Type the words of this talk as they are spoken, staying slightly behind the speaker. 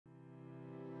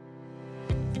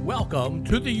Welcome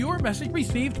to the Your Message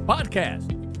Received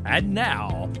podcast. And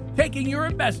now, taking your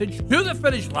message to the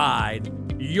finish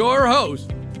line, your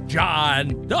host, John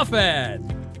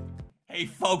Duffin. Hey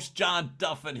folks, John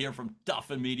Duffin here from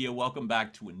Duffin Media. Welcome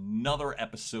back to another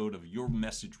episode of Your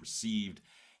Message Received.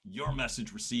 Your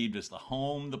Message Received is the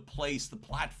home, the place, the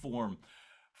platform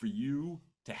for you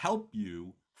to help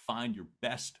you find your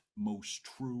best, most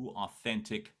true,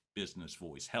 authentic business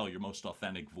voice. Hell, your most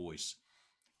authentic voice.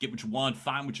 Get what you want,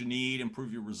 find what you need,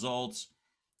 improve your results,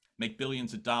 make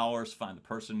billions of dollars, find the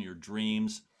person of your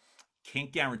dreams.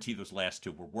 Can't guarantee those last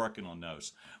two. We're working on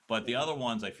those. But the other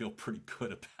ones I feel pretty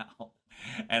good about.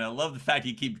 And I love the fact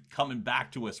you keep coming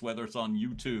back to us, whether it's on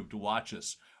YouTube to watch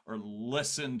us or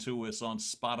listen to us on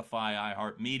Spotify,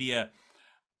 iHeartMedia,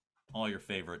 all your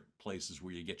favorite places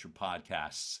where you get your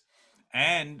podcasts.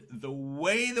 And the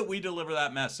way that we deliver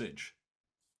that message,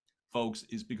 folks,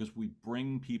 is because we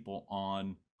bring people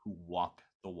on who walk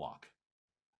the walk.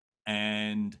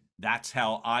 And that's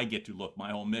how I get to look,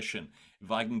 my whole mission. If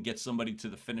I can get somebody to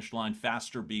the finish line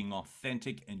faster, being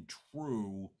authentic and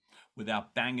true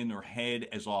without banging their head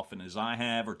as often as I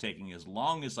have or taking as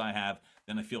long as I have,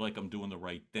 then I feel like I'm doing the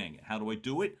right thing. How do I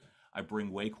do it? I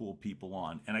bring way cool people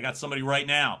on. And I got somebody right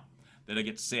now that I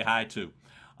get to say hi to.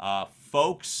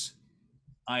 Folks,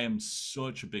 I am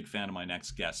such a big fan of my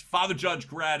next guest. Father Judge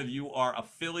Grad, if you are a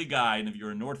Philly guy, and if you're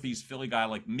a Northeast Philly guy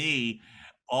like me,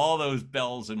 all those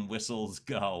bells and whistles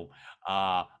go.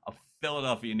 A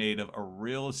Philadelphia native, a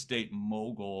real estate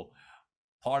mogul,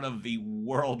 part of the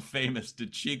world famous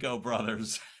DiCicco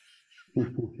brothers,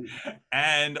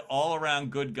 and all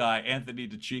around good guy, Anthony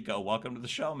DiCicco. Welcome to the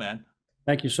show, man.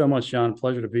 Thank you so much, John.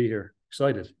 Pleasure to be here.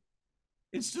 Excited.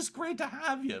 It's just great to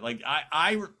have you. Like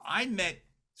I met,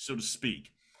 so to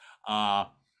speak, I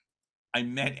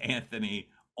met Anthony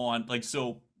on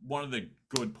so one of the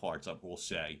good parts, I will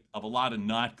say, of a lot of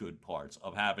not good parts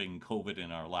of having COVID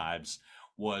in our lives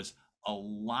was a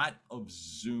lot of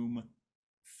Zoom,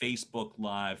 Facebook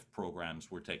Live programs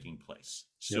were taking place.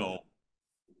 So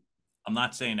I'm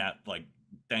not saying that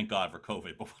thank God for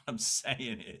COVID, but what I'm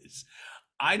saying is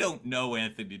I don't know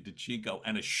Anthony DiCicco,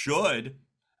 and I should.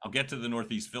 I'll get to the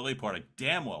Northeast Philly part. I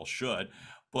damn well should.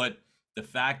 But the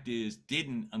fact is,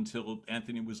 didn't until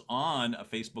Anthony was on a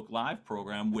Facebook Live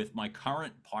program with my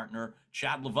current partner,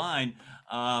 Chad Levine.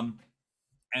 And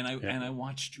I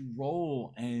watched you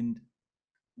roll. And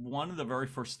one of the very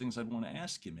first things I'd want to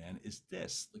ask you, man, is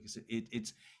this. Like I said,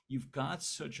 it's you've got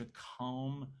such a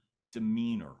calm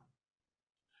demeanor.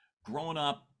 Growing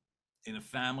up in a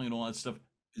family and all that stuff,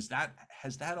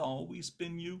 has that always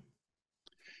been you?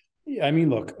 Yeah, I mean,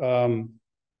 look,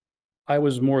 I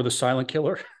was more the silent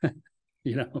killer,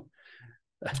 you know.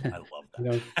 I love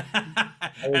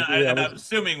that. I'm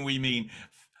assuming we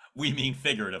mean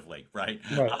figuratively, right?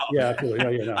 Right. Yeah,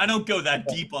 absolutely. No. I don't go that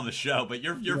deep on the show, but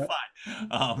you're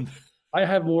fine. I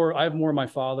have more of my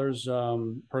father's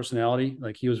personality.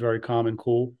 Like, he was very calm and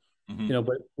cool,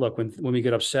 but look, when we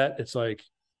get upset, it's like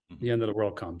the end of the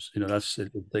world comes. That's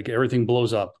it, like everything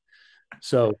blows up.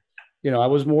 So I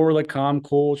was more like calm,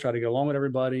 cool, try to get along with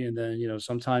everybody. And then,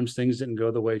 sometimes things didn't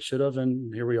go the way it should have.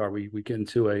 And here we are, we get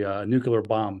into a nuclear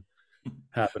bomb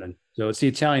happening. So it's the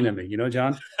Italian in me,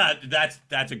 John?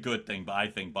 That's a good thing, but I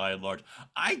think by and large,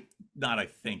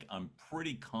 I'm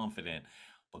pretty confident,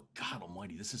 but God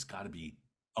almighty, this has got to be,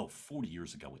 40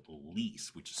 years ago at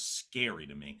least, which is scary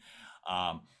to me.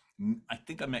 I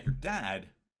think I met your dad.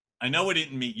 I know I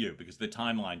didn't meet you because the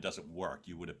timeline doesn't work.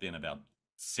 You would have been about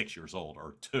 6 years old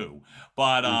or 2,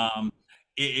 but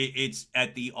it's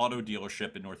at the auto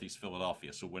dealership in Northeast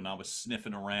Philadelphia. So when I was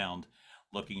sniffing around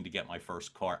looking to get my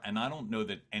first car, and I don't know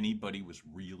that anybody was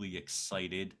really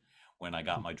excited when I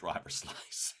got my driver's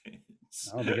license.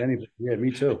 I don't think anybody. Yeah,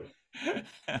 me too.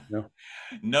 No.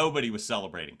 Nobody was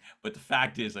celebrating. But the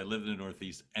fact is, I live in the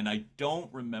Northeast, and I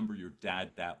don't remember your dad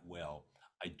that well.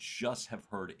 I just have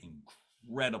heard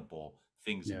incredible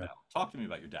things about him. Talk to me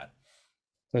about your dad.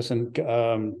 Listen,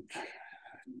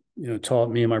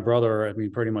 taught me and my brother, I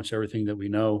mean, pretty much everything that we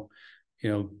know.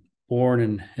 Born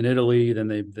in Italy, then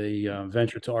they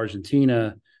ventured to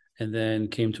Argentina, and then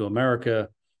came to America,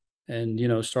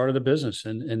 and started a business.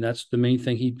 And that's the main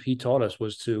thing he taught us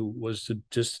was to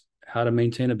just how to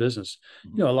maintain a business.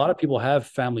 A lot of people have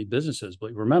family businesses,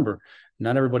 but remember,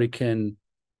 not everybody can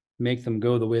make them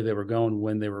go the way they were going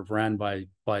when they were ran by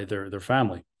their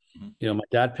family. My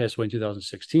dad passed away in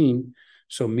 2016.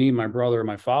 So me, my brother, and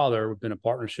my father have been a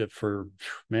partnership for,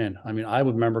 man, I mean, I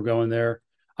would remember going there.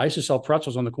 I used to sell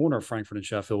pretzels on the corner of Frankfurt and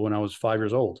Sheffield when I was 5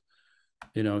 years old,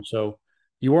 so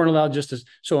you weren't allowed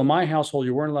so in my household,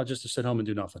 you weren't allowed just to sit home and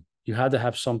do nothing. You had to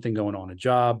have something going on, a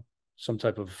job, some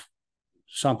type of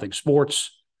something,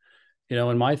 sports,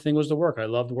 and my thing was the work. I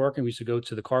loved working. We used to go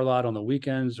to the car lot on the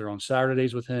weekends or on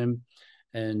Saturdays with him.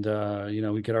 And,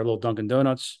 we get our little Dunkin'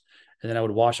 Donuts, and then I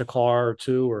would wash a car or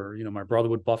two, or, my brother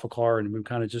would buff a car, and we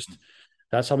kind of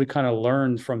that's how we kind of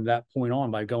learned from that point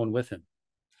on, by going with him.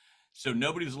 So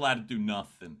nobody was allowed to do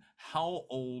nothing. How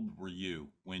old were you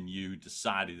when you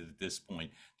decided at this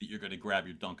point that you're going to grab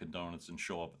your Dunkin' Donuts and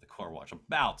show up at the car wash?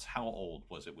 About how old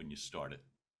was it when you started?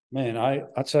 Man,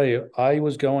 I'll tell you, I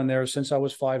was going there since I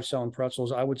was 5 selling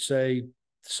pretzels. I would say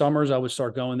summers I would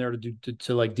start going there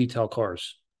to like detail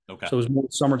cars. Okay. So it was more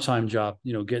summertime job,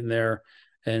 getting there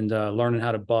and learning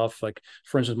how to buff. Like,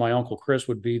 for instance, my uncle Chris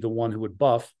would be the one who would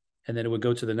buff, and then it would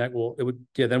go to the next. Well,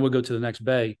 then we'd go to the next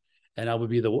bay, and I would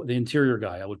be the interior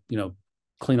guy. I would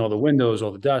clean all the windows,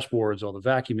 all the dashboards, all the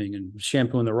vacuuming, and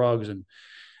shampooing the rugs, and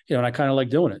and I kind of like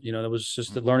doing it. It was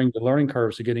just the learning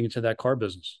curves to getting into that car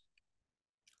business.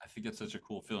 I think it's such a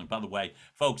cool feeling. By the way,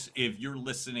 folks, if you're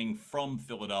listening from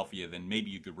Philadelphia, then maybe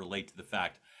you could relate to the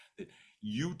fact that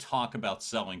you talk about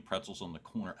selling pretzels on the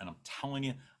corner, and I'm telling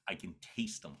you, I can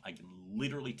taste them. I can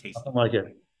literally taste Nothing them. like it.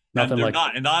 And Nothing they're like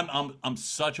not. And I'm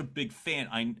such a big fan.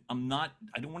 I'm not.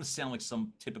 I don't want to sound like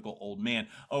some typical old man.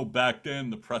 Oh, back then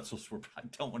the pretzels were. I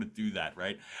don't want to do that,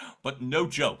 right? But no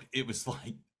joke, it was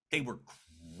like they were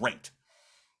great.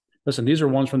 Listen, these are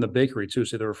ones from the bakery too,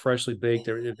 so they were freshly baked.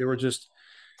 They were just.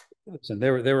 Listen, they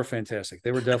were fantastic.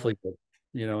 They were definitely good.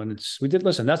 And we did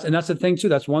listen. That's the thing too.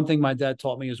 That's one thing my dad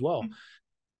taught me as well.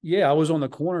 Yeah, I was on the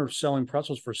corner selling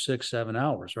pretzels for 6-7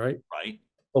 hours, right? Right.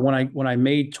 But when I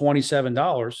made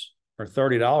 $27 or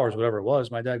 $30, whatever it was,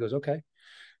 my dad goes, "Okay,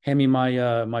 hand me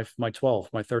my my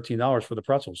 $13 for the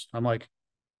pretzels." I'm like,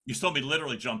 you saw me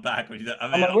literally jump back when you did.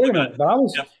 I'm like, wait a minute, but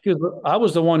I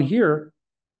was the one here.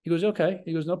 He goes, "Okay."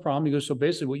 He goes, "No problem." He goes, "So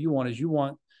basically, what you want is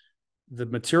the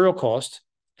material cost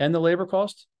and the labor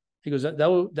cost." He goes,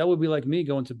 that would be like me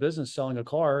going to business, selling a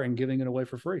car and giving it away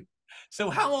for free. So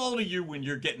how old are you when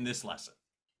you're getting this lesson?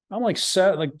 I'm like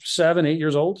 7, 8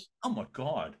 years old. Oh my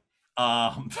God.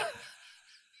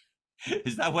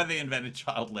 Is that why they invented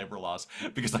child labor laws?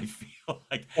 Because I feel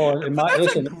like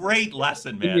that's a great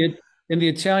lesson, man. In the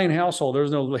Italian household,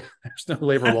 there's no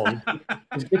labor law.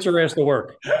 Just get your ass to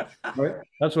work. Right?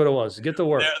 That's what it was. Get to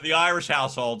work. The Irish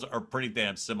households are pretty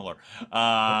damn similar.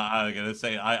 I'm gonna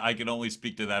say I can only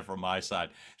speak to that from my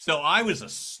side. So I was a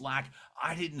slack.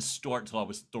 I didn't start till I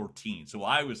was 13, so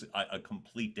I was a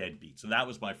complete deadbeat. So that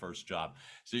was my first job.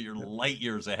 So you're light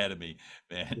years ahead of me,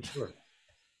 man. Sure.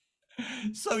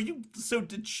 So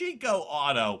DiCicco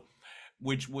Auto,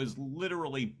 which was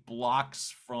literally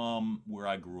blocks from where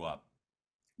I grew up,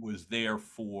 was there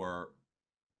for,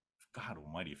 God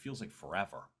almighty, it feels like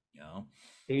forever,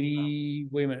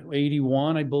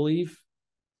 81, I believe.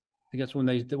 I think that's when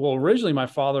originally my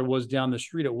father was down the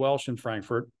street at Welsh in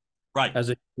Frankfurt. Right.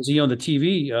 As he owned the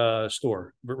TV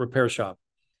store, repair shop.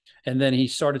 And then he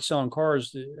started selling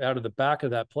cars out of the back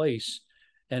of that place.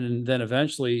 And then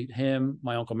eventually him,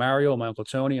 my Uncle Mario, my Uncle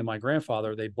Tony, and my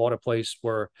grandfather, they bought a place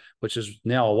which is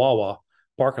now a Wawa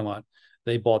parking lot.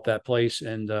 They bought that place,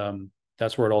 and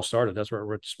that's where it all started. That's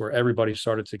where everybody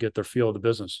started to get their feel of the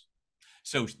business.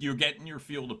 So you're getting your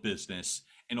feel of business,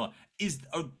 and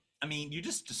you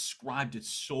just described it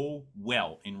so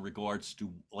well in regards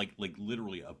to like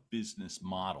literally a business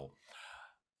model.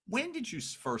 When did you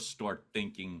first start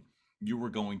thinking you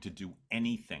were going to do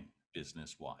anything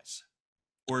business wise,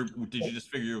 or did you just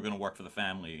figure you were going to work for the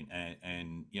family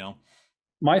and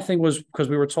My thing was, because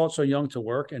we were taught so young to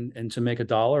work and to make a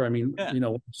dollar. I mean,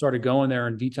 started going there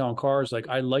and detailing cars. Like,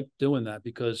 I liked doing that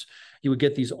because you would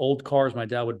get these old cars my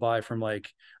dad would buy from like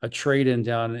a trade-in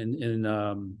down in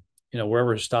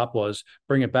wherever his stop was,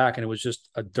 bring it back, and it was just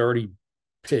a dirty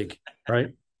pig,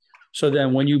 right? So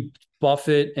then when you buff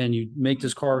it and you make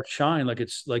this car shine like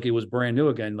it was brand new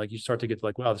again, like you start to get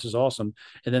like, wow, this is awesome.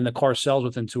 And then the car sells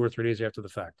within 2 or 3 days after the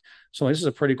fact. So this is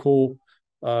a pretty cool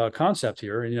concept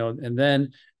here, and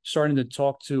then starting to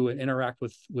talk to and interact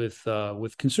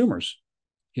with consumers.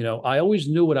 I always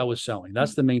knew what I was selling.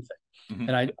 That's the main thing. Mm-hmm.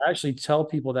 And I actually tell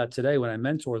people that today when I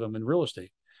mentor them in real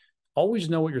estate. Always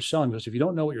know what you're selling, because if you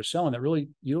don't know what you're selling,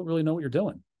 you don't really know what you're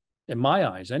doing. In my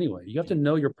eyes, anyway, you have to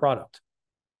know your product,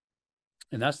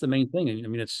 and that's the main thing. And I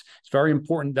mean, it's very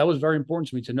important. That was very important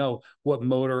to me to know what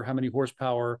motor, how many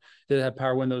horsepower, did it have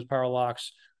power windows, power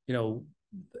locks,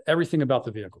 everything about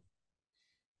the vehicle.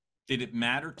 Did it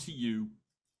matter to you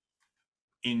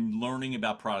in learning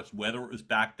about products, whether it was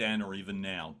back then or even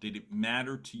now? Did it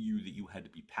matter to you that you had to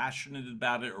be passionate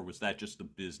about it, or was that just a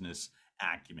business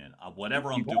acumen of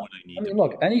whatever I'm doing? I need.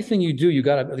 Look, anything you do, you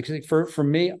got to. For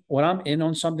me, when I'm in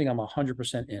on something, I'm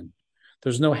 100% in.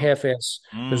 There's no half-ass.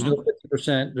 There's no Mm-hmm.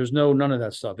 50%. There's no none of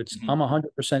that stuff. It's Mm-hmm. I'm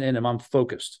 100% in and I'm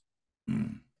focused,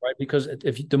 Mm-hmm. right? Because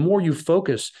if the more you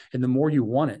focus and the more you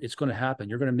want it, it's going to happen.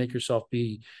 You're going to make yourself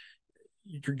be.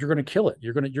 You're going to kill it.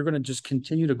 You're going to just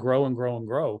continue to grow and grow and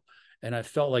grow. And I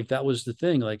felt like that was the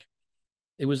thing. Like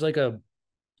it was like a,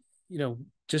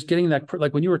 just getting that,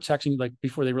 like when you were texting, like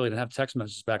before they really didn't have text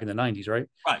messages back in the 90s, right?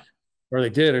 Right. Or they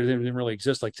did, or they didn't really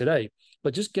exist like today.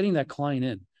 But just getting that client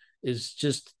in is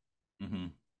just, Mm-hmm.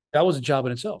 that was a job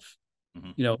in itself.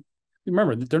 Mm-hmm.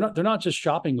 Remember, they're not just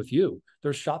shopping with you.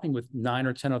 They're shopping with 9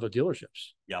 or 10 other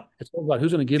dealerships. Yep. It's all about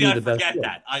who's going to give See, me I the best forget deal.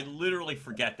 that. I literally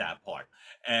forget that part.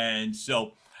 And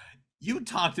so you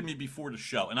talked to me before the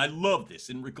show, and I love this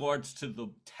in regards to the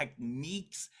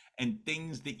techniques and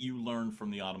things that you learn from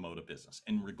the automotive business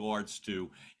in regards to,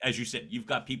 as you said, you've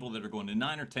got people that are going to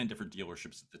 9 or 10 different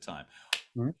dealerships at the time.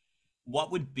 Mm-hmm.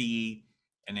 What would be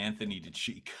an Anthony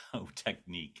DiCicco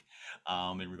technique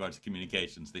in regards to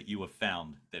communications that you have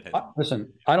found that has...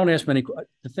 Listen, I don't ask many.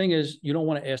 The thing is, you don't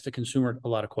want to ask the consumer a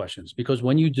lot of questions because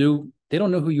when you do, they don't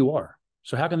know who you are.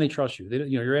 So how can they trust you?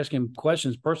 You're asking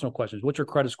questions, personal questions. What's your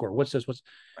credit score? What's this?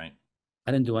 Right.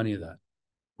 I didn't do any of that.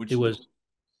 Which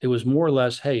It was more or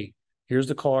less, hey, here's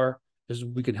the car.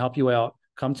 We can help you out.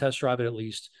 Come test drive it at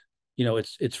least.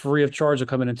 It's free of charge to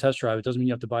come in and test drive. It doesn't mean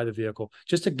you have to buy the vehicle.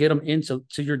 Just to get them into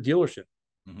your dealership.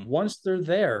 Mm-hmm. Once they're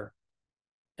there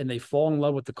and they fall in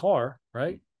love with the car,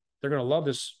 right? They're going to love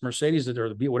this Mercedes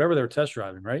or whatever they're test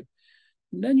driving, right?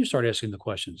 And then you start asking the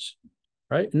questions.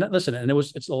 Right. And listen, and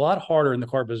it's a lot harder in the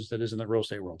car business than it is in the real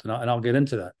estate world. And I'll get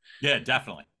into that. Yeah,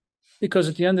 definitely. Because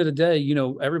at the end of the day,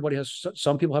 everybody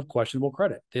some people have questionable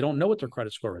credit. They don't know what their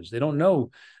credit score is. They don't know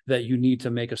that you need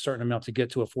to make a certain amount to get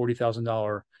to a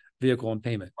 $40,000 vehicle in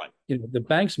payment. Right. The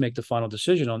banks make the final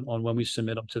decision on when we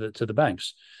submit them to the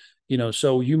banks.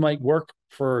 So you might work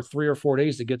for 3 or 4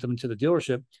 days to get them into the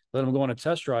dealership, let them go on a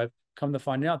test drive, come to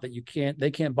find out that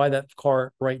they can't buy that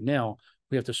car right now.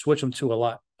 We have to switch them to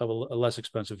a less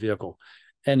expensive vehicle.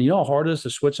 And you know how hard it is to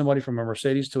switch somebody from a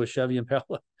Mercedes to a Chevy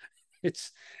Impala?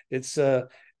 It's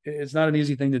not an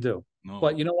easy thing to do. No.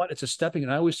 But you know what? It's a stepping,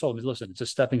 and I always told them, listen, it's a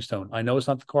stepping stone. I know it's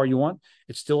not the car you want.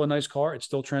 It's still a nice car. It's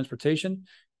still transportation.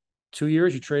 2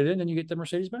 years, you trade it in and you get the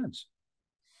Mercedes-Benz.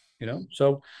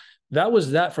 So that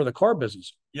was that for the car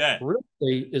business. Yeah. Real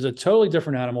estate is a totally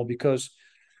different animal because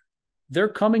they're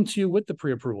coming to you with the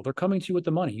pre-approval. They're coming to you with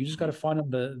the money. You just got to find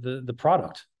them the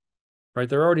product, right?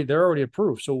 They're already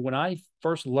approved. So when I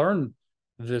first learned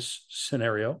this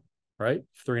scenario, right,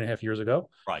 3.5 years ago,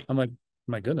 right, I'm like,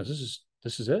 my goodness,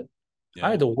 this is it. Yeah.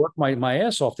 I had to work my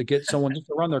ass off to get someone just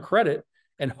to run their credit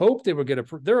and hope they would get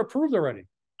approved. They're approved already.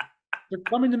 They're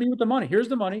coming to me with the money. Here's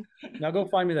the money. Now go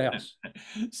find me the house.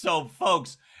 So,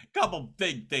 folks, a couple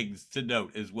big things to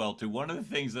note as well, too. One of the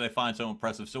things that I find so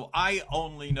impressive, so I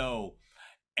only know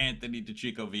Anthony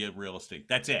DiCicco via real estate.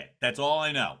 That's it. That's all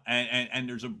I know. And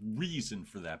there's a reason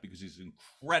for that because he's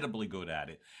incredibly good at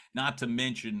it. Not to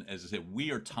mention, as I said,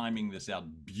 we are timing this out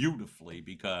beautifully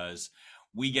because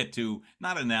we get to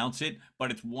not announce it, but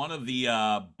it's one of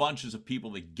the bunches of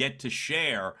people that get to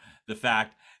share the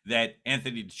fact that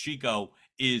Anthony DiCicco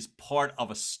is part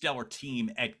of a stellar team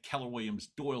at Keller Williams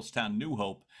Doylestown, New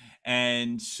Hope.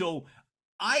 And so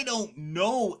I don't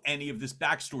know any of this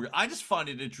backstory. I just find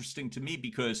it interesting to me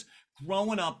because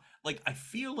growing up, like, I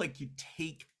feel like you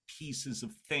take pieces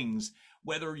of things,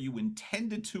 whether you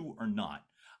intended to or not.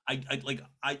 I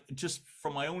just,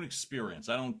 from my own experience,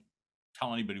 I don't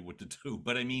tell anybody what to do,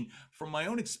 but I mean, from my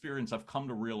own experience, I've come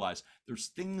to realize there's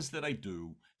things that I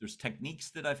do, there's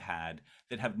techniques that I've had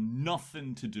that have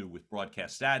nothing to do with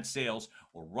broadcast ad sales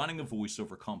or running a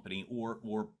voiceover company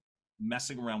or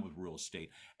messing around with real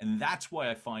estate. And that's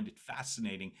why I find it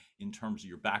fascinating in terms of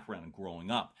your background and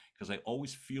growing up, because I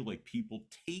always feel like people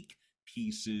take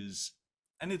pieces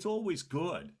and it's always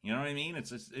good. You know what I mean?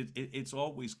 It's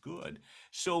always good.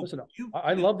 So listen,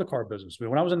 I love the car business.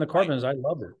 When I was in the car business, I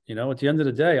loved it. At the end of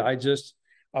the day,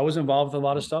 I was involved with a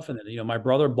lot of stuff in it. My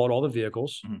brother bought all the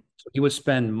vehicles. Mm-hmm. So he would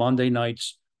spend Monday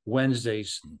nights,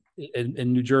 Wednesdays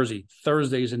in New Jersey,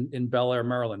 Thursdays in Bel Air,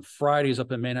 Maryland, Fridays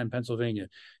up in Manhattan, Pennsylvania,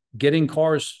 getting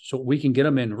cars so we can get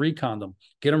them in, recon them,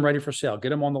 get them ready for sale, get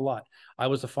them on the lot. I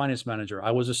was the finance manager.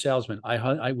 I was a salesman.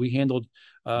 We handled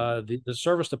the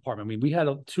service department. I mean, we had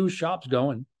 2 shops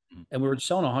going, and we were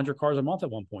selling 100 cars a month at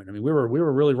one point. I mean, we were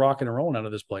really rocking and rolling out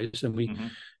of this place, and we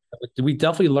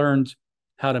definitely learned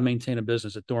how to maintain a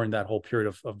business during that whole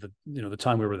period of the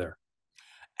time we were there.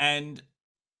 And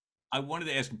I wanted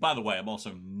to ask, by the way, I'm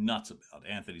also nuts about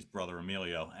Anthony's brother,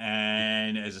 Emilio,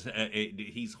 and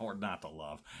he's hard not to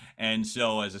love. And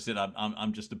so, as I said,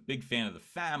 I'm just a big fan of the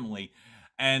family.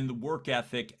 and the work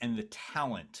ethic and the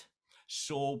talent.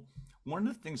 So one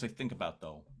of the things I think about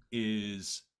though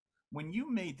is when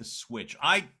you made the switch,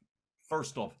 I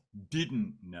first off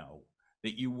didn't know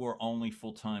that you were only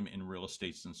full-time in real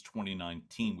estate since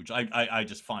 2019, which I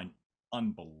just find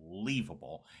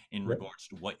unbelievable in regards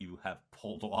to what you have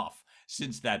pulled off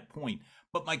since that point.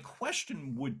 But my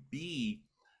question would be,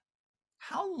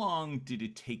 how long did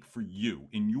it take for you,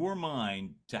 in your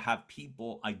mind, to have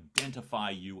people identify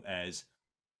you as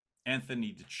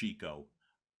Anthony DiCicco,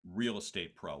 real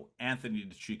estate pro, Anthony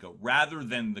DiCicco, rather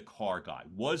than the car guy?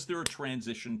 Was there a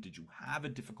transition? Did you have a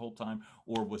difficult time,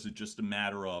 or was it just a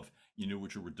matter of you knew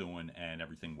what you were doing and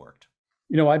everything worked?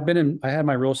 I had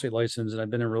my real estate license and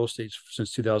I've been in real estate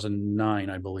since 2009,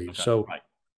 I believe. Okay, So right.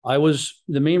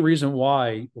 the main reason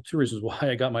why, well, two reasons why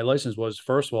I got my license was,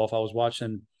 first of all, if I was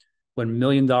watching when $1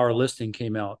 Million Listing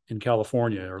came out in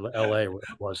California or LA, or whatever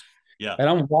it was. Yeah. And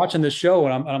I'm watching this show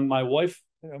and I'm my wife,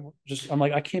 I'm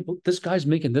like, I can't believe this guy's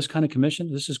making this kind of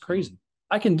commission. This is crazy.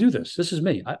 I can do this. This is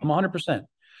me. I'm 100%,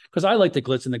 because I like the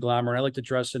glitz and the glamour. And I like to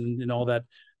dress and all that,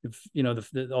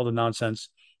 all the nonsense.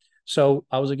 So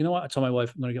I was like, you know what? I told my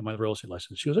wife, I'm going to get my real estate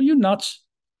license. She goes, are you nuts?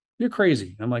 You're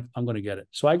crazy. I'm like, I'm going to get it.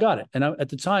 So I got it. And at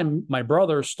the time, my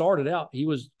brother started out, he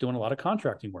was doing a lot of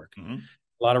contracting work, a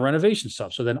lot of renovation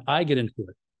stuff. So then I get into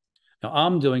it. Now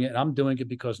I'm doing it, and I'm doing it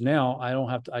because now I don't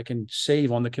have to, I can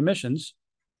save on the commissions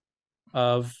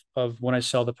of when I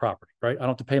sell the property, right? I don't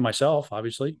have to pay myself,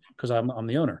 obviously, because I'm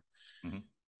the owner.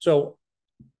 So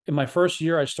in my first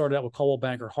year, I started out with Coldwell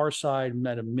Banker Harside,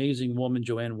 met an amazing woman,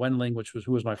 Joanne Wendling,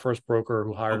 who was my first broker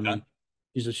who hired me.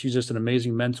 She's just an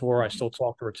amazing mentor. I still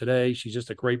talk to her today. She's just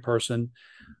a great person.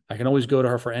 I can always go to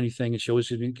her for anything, and she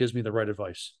always gives me the right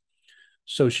advice.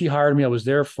 So she hired me. I was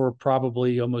there for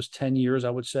probably almost 10 years, I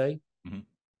would say.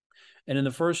 And in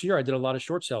the first year, I did a lot of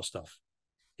short sale stuff.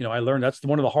 I learned that's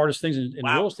one of the hardest things in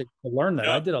real estate, to learn that.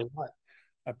 I did a lot.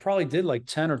 I probably did like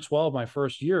 10 or 12 my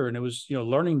first year. And it was,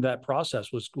 learning that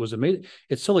process was amazing.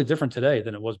 It's totally different today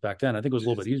than it was back then. I think it was a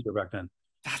little bit easier back then.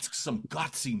 That's some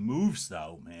gutsy moves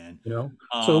though, man.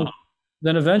 So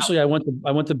then eventually I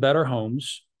went to Better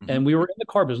Homes, and we were in the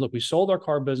car business. Look, we sold our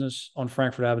car business on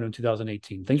Frankfurt Avenue in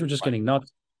 2018. Things were just getting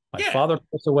nuts. My father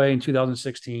passed away in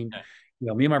 2016.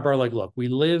 Me and my brother, like, look, we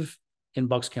live in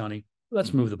Bucks County.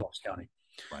 Let's move to Bucks County.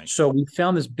 So we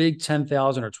found this big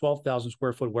 10,000 or 12,000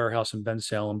 square foot warehouse in Ben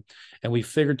Salem, and we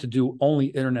figured to do only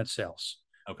internet sales,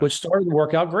 which started to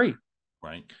work out great.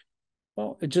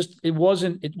 Well, it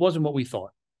wasn't what we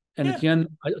thought. And at the end,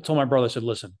 I told my brother, I said,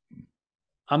 listen,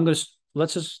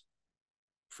 let's just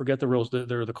forget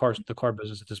the car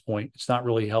business at this point. It's not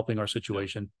really helping our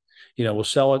situation. We'll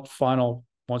sell it final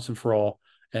once and for all.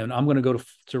 And I'm going to go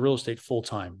to real estate full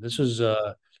time. This was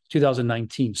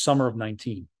 2019, summer of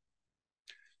 19.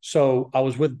 So I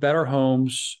was with Better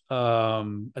Homes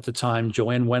at the time.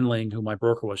 Joanne Wendling, who my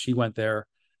broker was, she went there,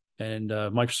 and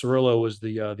Mike Cirillo was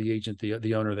the agent,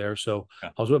 the owner there. So I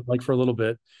was with Mike for a little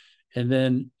bit, and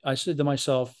then I said to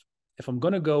myself, if I'm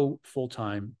going to go full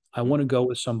time, I want to go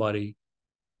with somebody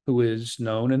who is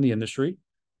known in the industry,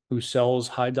 who sells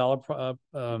high dollar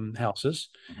houses,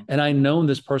 and I known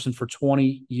this person for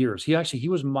 20 years. He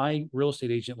was my real estate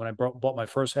agent when I bought my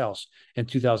first house in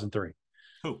 2003.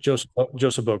 Who? Joseph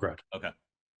Bograd. Okay.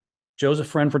 Joe's a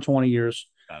friend for 20 years.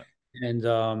 Got it. And,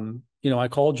 I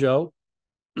called Joe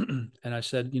and I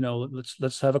said,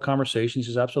 let's have a conversation. He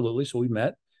says, absolutely. So we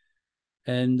met,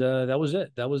 and that was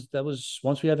it. That was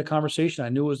once we had the conversation, I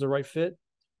knew it was the right fit.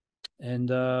 And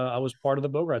I was part of the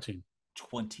Bograd team.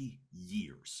 20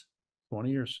 years. 20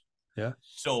 years. Yeah.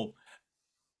 So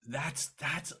that's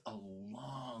a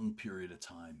long period of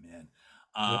time, man.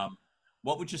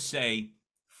 What would you say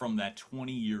from that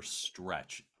 20-year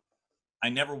stretch? I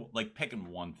never, like,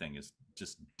 picking one thing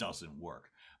just doesn't work.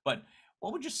 But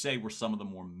what would you say were some of the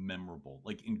more memorable,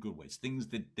 like in good ways, things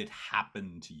that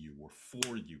happened to you or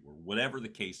for you or whatever the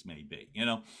case may be?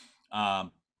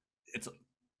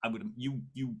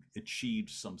 You achieved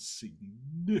some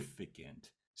significant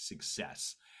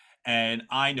success, and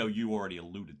I know you already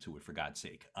alluded to it, for God's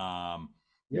sake.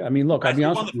 Yeah, I mean, look, I'll be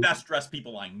honest, one of the best dressed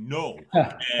people I know.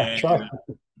 But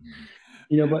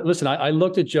listen, I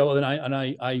looked at Joe, and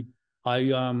I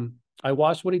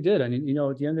watched what he did. And at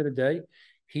the end of the day,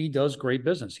 he does great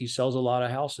business. He sells a lot of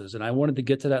houses, and I wanted to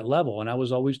get to that level. And I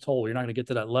was always told, you're not going to get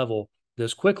to that level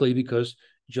this quickly, because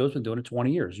Joe's been doing it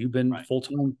 20 years. You've been full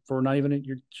time for not even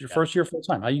your first year full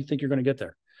time. How do you think you're going to get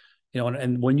there?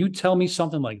 And when you tell me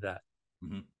something like that,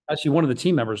 actually, one of the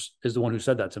team members is the one who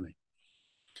said that to me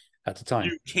at the time.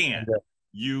 You can't.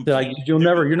 You're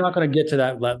not going to get to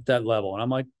that level. And I'm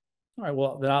like, all right,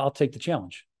 well, then I'll take the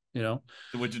challenge. So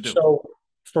what'd you do? So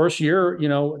first year,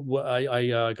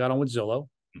 I got on with Zillow.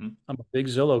 Mm-hmm. I'm a big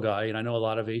Zillow guy, and I know a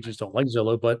lot of agents don't like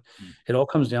Zillow, but Mm-hmm. it all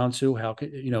comes down to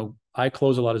I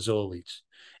close a lot of Zillow leads.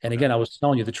 And again, I was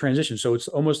telling you the transition. So it's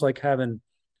almost like having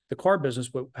the car business,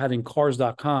 but having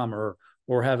cars.com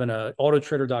or having a Oh,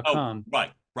 autotrader.com.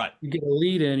 right. You get a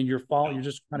lead in and you're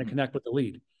just kind of connect with the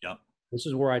lead. Yep. This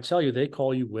is where I tell you, they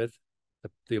call you with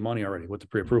the money already, with the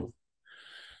pre-approval.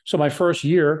 So my first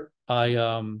year,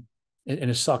 and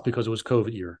it sucked because it was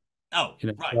COVID year. Oh,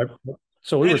 right.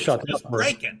 So we were shut down.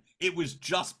 Breaking. It was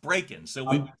just breaking.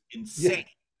 So it was insane. Yeah.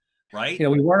 Right.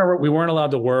 We weren't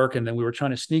allowed to work, and then we were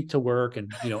trying to sneak to work, and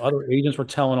other agents were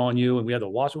telling on you, and we had to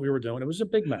watch what we were doing. It was a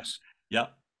big mess.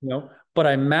 Yep. But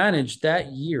I managed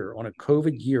that year, on a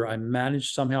COVID year, I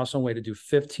managed somehow, some way to do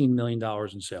 $15 million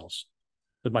in sales.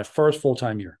 It was my first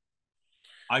full-time year.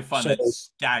 I find that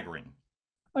staggering.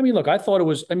 I mean, look, I thought it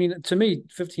was, to me,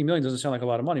 15 million doesn't sound like a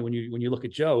lot of money when you look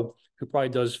at Joe, who probably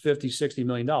does 50, $60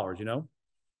 million,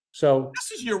 So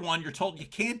this is year one. You're told you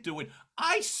can't do it.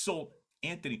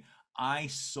 Anthony, I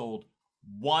sold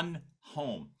one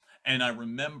home. And I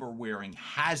remember wearing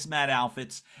hazmat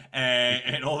outfits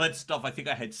and all that stuff. I think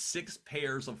I had 6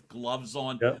 pairs of gloves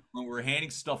on when we were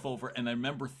handing stuff over. And I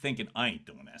remember thinking, I ain't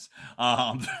doing this.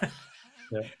 And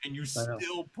you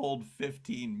still pulled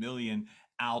 15 million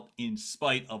out in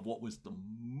spite of what was the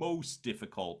most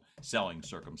difficult selling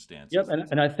circumstances. Yep.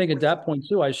 And I think at that point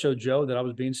too, I showed Joe that I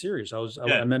was being serious.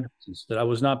 I meant that I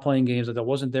was not playing games, that I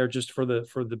wasn't there just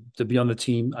to be on the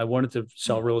team. I wanted to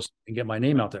sell real estate and get my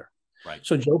name out there. Right.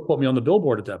 So Joe put me on the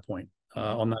billboard at that point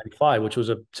on 95, which was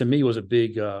to me was a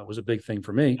big thing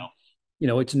for me.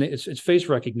 No. It's face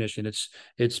recognition.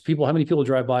 It's people. How many people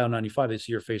drive by on 95? They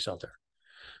see your face out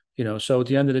there. So at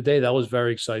the end of the day, that was a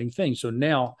very exciting thing. So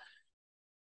now,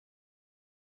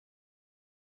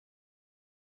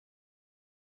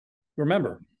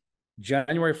 remember,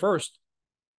 January 1st,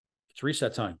 it's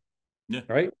reset time. Yeah.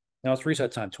 Right now it's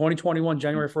reset time. 2021,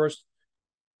 January 1st.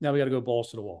 Now we got to go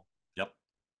balls to the wall. Yep.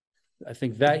 I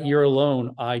think that year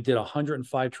alone, I did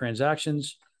 105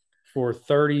 transactions for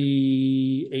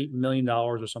 $38 million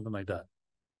or something like that.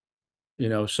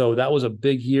 So that was a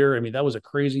big year. That was a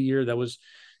crazy year. That was,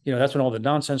 that's when all the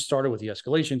nonsense started with the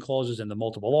escalation clauses and the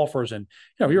multiple offers. And,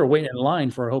 we were waiting in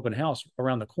line for an open house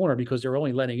around the corner because they were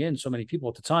only letting in so many people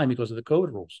at the time because of the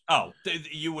COVID rules. Oh,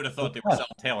 you would have thought they were selling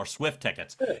Taylor Swift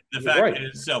tickets. The fact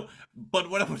is so. But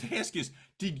what I would ask is,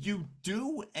 did you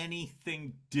do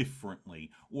anything differently,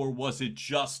 or was it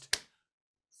just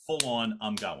full on,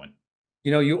 I'm going?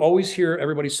 You always hear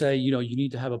everybody say, you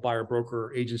need to have a buyer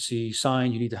broker agency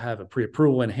signed. You need to have a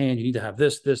pre-approval in hand. You need to have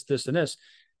this, and this.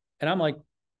 And I'm like,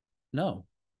 no,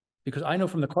 because I know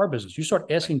from the car business, you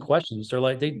start asking questions, they're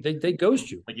like, they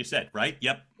ghost you. Like you said, right?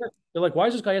 Yep. They're like, why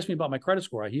is this guy asking me about my credit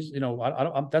score? He's,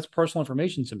 that's personal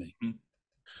information to me. Mm-hmm.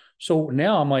 So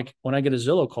now I'm like, when I get a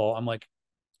Zillow call, I'm like,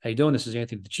 how you doing? This is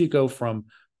Anthony DiCicco from,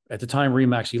 at the time,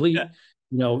 Remax Elite. Yeah.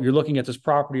 You're looking at this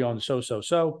property on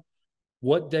so.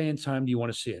 What day and time do you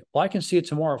want to see it? Well, I can see it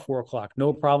tomorrow at 4:00.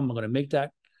 No problem. I'm going to make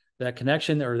that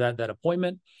connection or that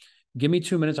appointment. Give me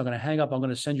 2 minutes. I'm going to hang up. I'm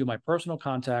going to send you my personal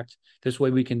contact. This way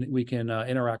we can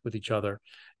interact with each other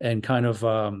and kind of,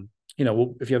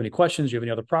 if you have any questions, you have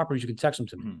any other properties, you can text them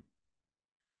to me.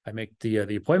 Mm-hmm. I make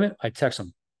the appointment. I text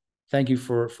them. Thank you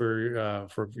for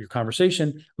your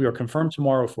conversation. We are confirmed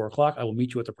tomorrow at 4:00. I will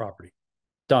meet you at the property.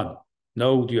 Done.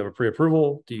 No, do you have a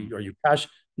pre-approval? Are you cash?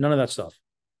 None of that stuff.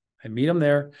 I meet them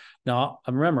there. Now,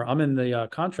 remember, I'm in the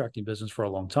contracting business for a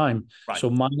long time. Right. So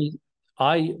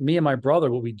me and my brother,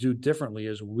 what we do differently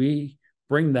is we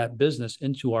bring that business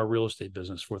into our real estate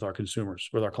business with our consumers,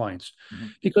 with our clients, mm-hmm.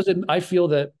 because I feel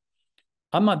that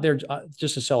I'm not there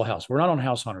just to sell a house. We're not on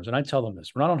House Hunters. And I tell them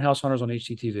this, we're not on House Hunters on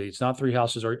HGTV. It's not 3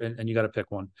 houses and you got to pick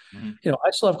one. Mm-hmm.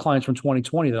 I still have clients from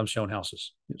 2020 that I'm showing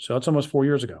houses. So that's almost 4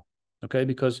 years ago. Okay.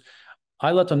 Because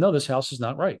I let them know this house is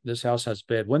not right. This house has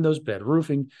bad windows, bad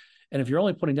roofing. And if you're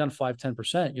only putting down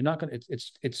 5-10%, you're not going to,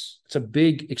 it's a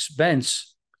big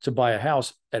expense to buy a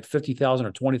house at 50,000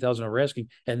 or 20,000 over asking,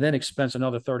 and then expense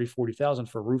another 30, 40,000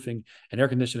 for roofing and air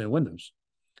conditioning and windows.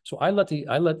 So I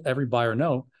let every buyer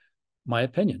know my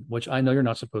opinion, which I know you're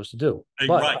not supposed to do.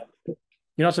 But right.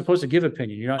 You're not supposed to give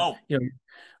opinion. You're not,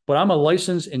 but I'm a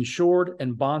licensed, insured,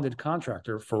 and bonded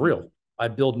contractor for real. I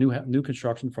build new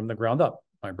construction from the ground up.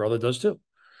 My brother does too.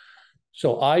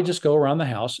 So I just go around the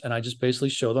house and I just basically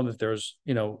show them if there's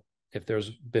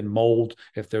been mold,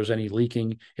 if there's any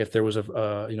leaking, if there was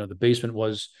the basement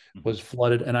was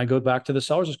flooded, and I go back to the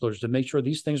seller's disclosure to make sure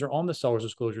these things are on the seller's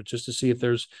disclosure just to see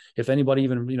if anybody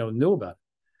even, knew about it.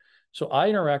 So I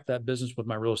interact that business with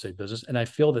my real estate business, and I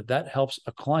feel that that helps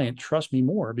a client trust me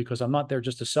more because I'm not there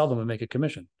just to sell them and make a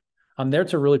commission. I'm there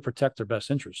to really protect their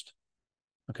best interest.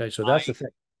 Okay, so that's the thing.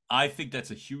 I think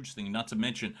that's a huge thing. Not to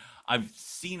mention, I've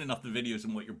seen enough of the videos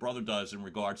and what your brother does in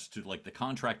regards to like the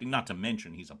contracting. Not to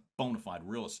mention, he's a bona fide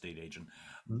real estate agent.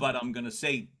 Mhm. But I'm gonna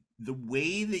say the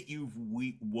way that you've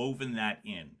woven that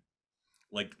in,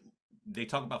 like they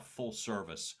talk about full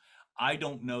service. I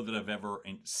don't know that I've ever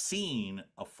seen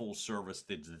a full service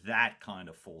that's that kind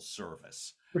of full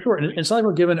service. For sure. And it's not like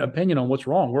we're giving an opinion on what's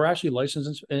wrong. We're actually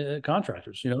licensed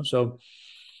contractors, So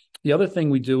the other thing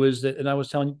we do is that, and I was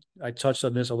telling you, I touched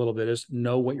on this a little bit, is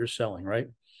know what you're selling, right?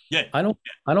 Yeah. I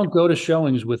don't go to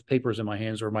showings with papers in my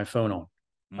hands or my phone on.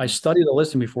 I study the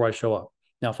listing before I show up.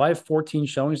 Now, if I have 14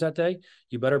 showings that day,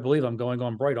 you better believe I'm going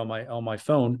on bright on my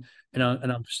phone and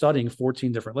I'm studying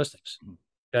 14 different listings.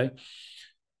 Okay.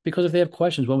 Because if they have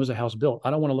questions, when was the house built? I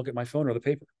don't want to look at my phone or the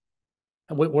paper.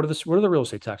 What are the real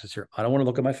estate taxes here? I don't want to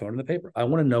look at my phone or the paper. I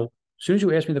want to know. As soon as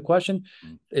you ask me the question,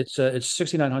 it's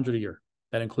 $6,900 a year.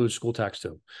 That includes school tax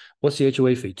too. What's the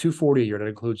HOA fee? $240 a year. That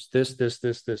includes this,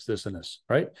 and this.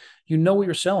 Right? You know what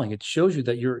you're selling. It shows you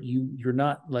that you're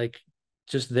not like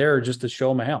just there just to show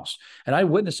them a house. And I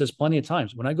witnessed this plenty of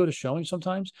times. When I go to showing,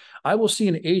 sometimes I will see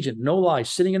an agent, no lie,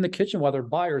 sitting in the kitchen while their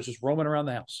buyers just roaming around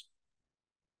the house.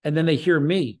 And then they hear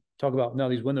me talk about, no,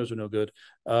 these windows are no good.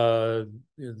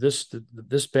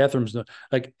 This bathroom's no,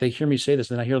 like they hear me say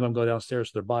this, and I hear them go downstairs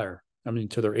to their buyer.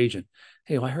 To their agent.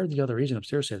 Hey, well, I heard the other agent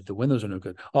upstairs say that the windows are no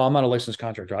good. Oh, I'm not a licensed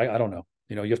contractor. I don't know.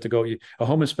 You have to go. A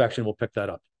home inspection will pick that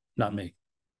up, not me.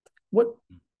 What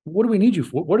do we need you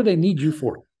for? What do they need you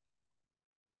for?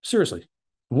 Seriously,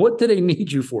 what do they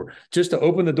need you for? Just to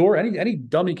open the door? Any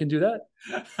dummy can do that.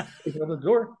 Open the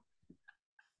door.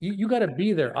 You got to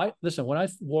be there. Listen, when I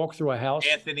walk through a house,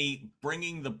 Anthony,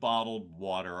 bringing the bottled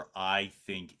water, I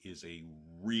think, is a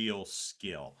real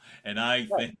skill, and I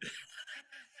think.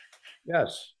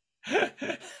 Yes.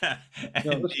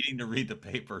 And needing to read the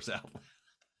papers out.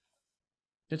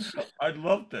 I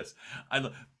love this.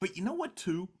 But you know what,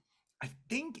 too? I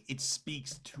think it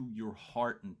speaks to your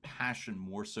heart and passion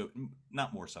more so,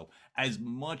 not more so, as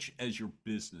much as your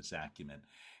business acumen.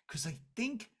 Because I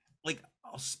think, like,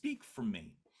 I'll speak for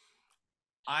me.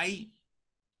 I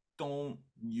don't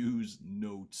use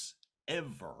notes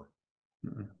ever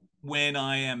when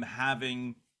I am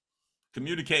having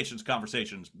communications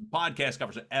conversations, podcast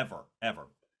conversations, ever.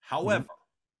 However,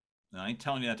 and I ain't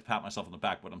telling you that to pat myself on the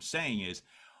back. What I'm saying is,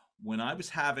 when I was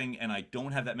having, and I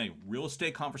don't have that many real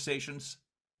estate conversations,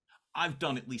 I've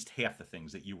done at least half the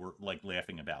things that you were like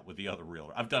laughing about with the other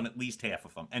realtor. I've done at least half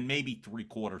of them, and maybe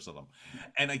 3/4 of them.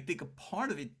 And I think a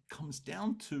part of it comes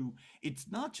down to,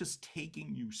 it's not just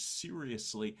taking you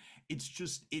seriously. It's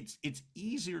just, it's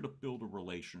easier to build a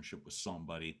relationship with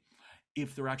somebody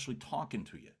if they're actually talking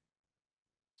to you.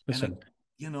 Listen,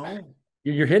 and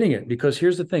you're hitting it, because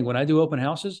here's the thing. When I do open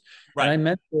houses, right,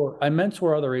 and I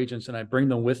mentor other agents, and I bring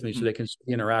them with me so they can see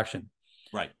the interaction.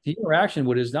 Right. The interaction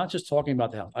is not just talking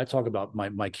about the house. I talk about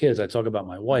my kids. I talk about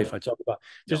my wife. I talk about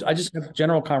I just have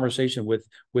general conversation with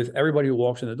everybody who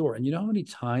walks in the door. And you know how many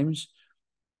times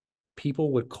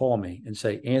people would call me and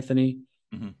say, Anthony,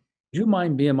 do you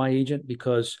mind being my agent?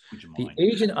 Because the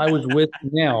agent I was with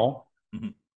now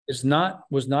was not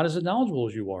as knowledgeable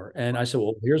as you are. And I said,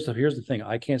 well, here's the thing.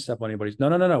 I can't step on anybody's.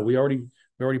 No. We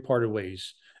already parted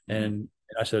ways. And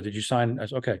I said, did you sign? I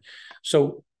said, okay.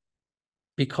 So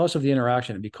because of the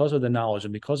interaction and because of the knowledge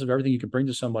and because of everything you can bring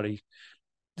to somebody,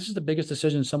 this is the biggest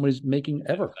decision somebody's making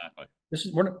ever.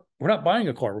 Exactly. We're not buying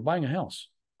a car. We're buying a house.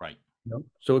 Right.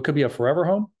 So it could be a forever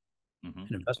home, an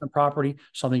investment property,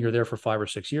 something you're there for 5 or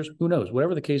 6 years. Who knows?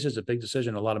 Whatever the case is, a big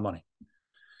decision, a lot of money.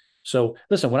 So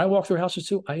listen, when I walk through houses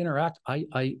too, I interact.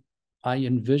 I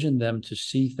envision them to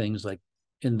see things like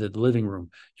in the living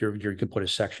room. You can put a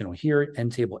sectional here,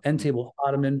 end table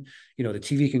ottoman. The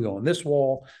TV can go on this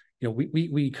wall.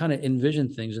 We kind of envision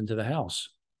things into the house,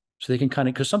 so they can kind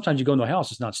of, because sometimes you go into a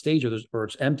house, it's not staged or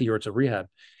it's empty or it's a rehab,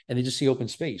 and they just see open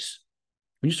space.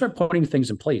 When you start putting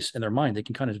things in place in their mind, they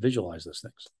can kind of visualize those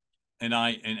things. And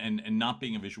and not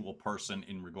being a visual person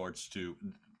in regards to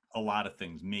a lot of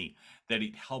things, that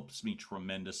it helps me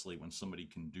tremendously when somebody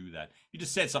can do that. You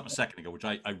just said something a second ago, which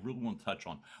I really want to touch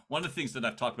on. One of the things that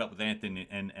I've talked about with Anthony,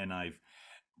 and I've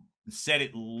said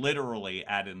it literally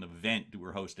at an event we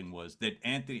were hosting, was that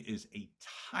Anthony is a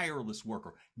tireless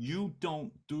worker. You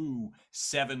don't do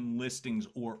 7 listings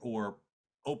or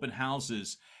open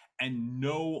houses and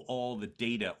know all the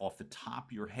data off the top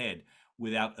of your head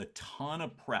without a ton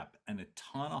of prep and a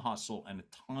ton of hustle and a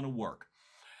ton of work.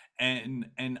 And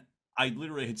I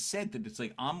literally had said that it's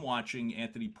like I'm watching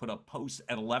Anthony put up posts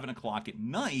at 11 o'clock at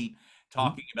night Mhm.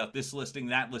 talking about this listing,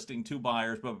 that listing, two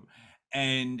buyers, but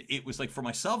and it was like for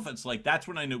myself, it's like that's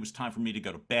when I knew it was time for me to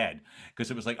go to bed because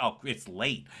it was like, oh, it's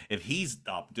late. If he's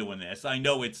up doing this, I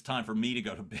know it's time for me to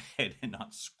go to bed and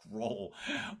not scroll.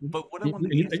 But what I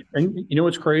wanted to ask And you know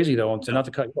what's crazy though, and not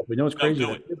to cut you off, but you know what's no, crazy do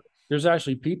that it. there's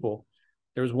actually people.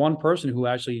 There was one person who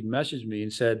actually messaged me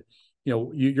and said, you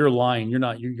know, you're lying. You're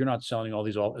not selling all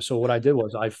these offers. So what I did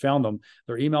was I found them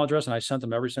their email address and I sent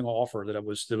them every single offer that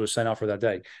was sent out for that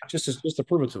day, just to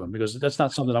prove it to them because that's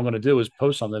not something I'm going to do is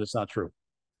post something that's not true.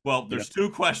 Well, You know, there's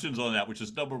two questions on that, which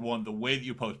is number one, the way that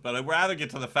you post. But I'd rather get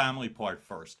to the family part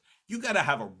first. You got to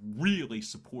have a really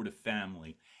supportive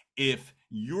family if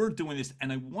you're doing this.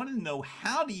 And I want to know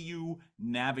how do you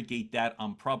navigate that?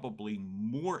 I'm probably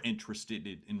more interested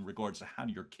in regards to how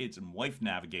do your kids and wife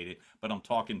navigate it, but I'm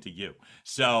talking to you.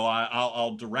 So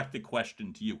I'll direct the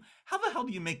question to you. How the hell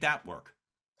do you make that work?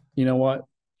 you know what?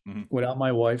 Hmm. Without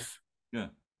my wife Yeah.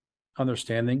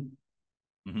 understanding,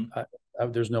 Hmm.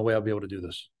 there's no way I'll be able to do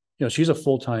this. You know, she's a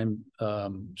full time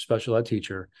special ed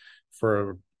teacher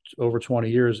for over 20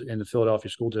 years in the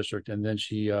Philadelphia school district, and then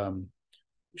she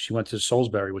went to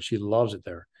Salisbury, which she loves it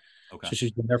there. Okay. So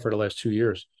she's been there for the last 2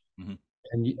 years. Hmm.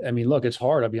 And I mean, look, it's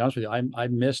hard. I'll be honest with you. I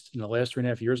missed in the last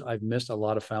 3.5 years. I've missed a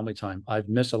lot of family time. I've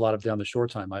missed a lot of down the shore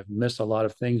time. I've missed a lot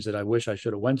of things that I wish I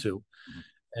should have went to. Hmm.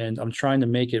 And I'm trying to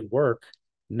make it work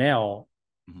now,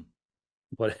 Hmm.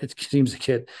 but it seems to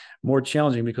get more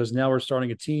challenging because now we're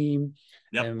starting a team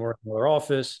Yep. and we're in our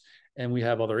office and we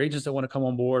have other agents that want to come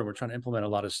on board and we're trying to implement a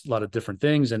lot of different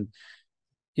things. And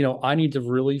you know, I need to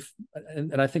really,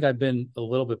 and I think I've been a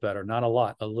little bit better, not a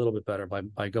lot, a little bit better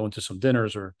by going to some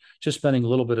dinners or just spending a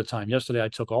little bit of time. Yesterday, I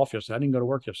took off yesterday. I didn't go to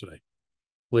work yesterday.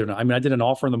 Believe it or not. I mean, I did an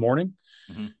offer in the morning,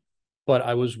 Hmm. but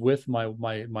I was with my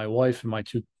wife and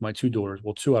my two daughters,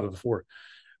 well, two out of the four,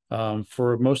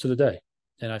 for most of the day,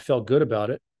 and I felt good about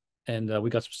it. And we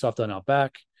got some stuff done out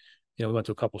back. You know, we went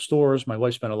to a couple stores. My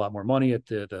wife spent a lot more money at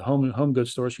the home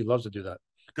goods store. She loves to do that.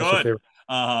 That's her Good. favorite.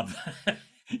 Um,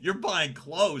 you're buying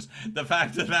clothes. The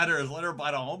fact of the matter is, let her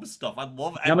buy the home stuff. I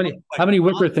love. How And by many the way, how many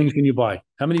wicker things can you buy?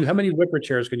 How many wicker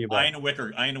chairs can you I buy? ain't a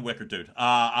wicker. I ain't a wicker dude. Like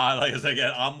I said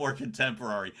again, I'm more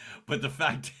contemporary. But the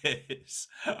fact is,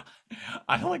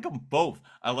 I like them both.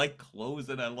 I like clothes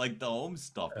and I like the home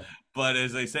stuff. But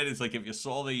as I said, it's like if you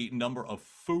saw the number of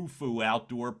foo-foo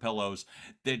outdoor pillows,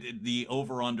 that the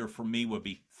over/under for me would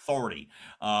be 30.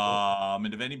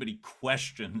 And if anybody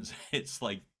questions, it's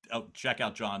like, oh, check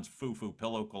out John's foo-foo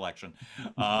pillow collection.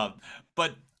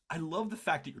 But I love the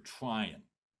fact that you're trying,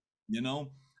 you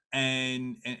know?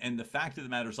 And the fact of the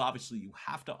matter is obviously you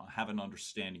have to have an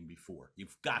understanding before.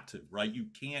 You've got to, right? You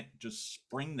can't just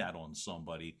spring that on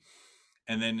somebody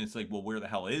and then it's like, well, where the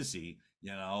hell is he?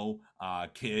 You know,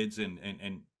 kids and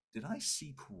did I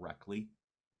see correctly?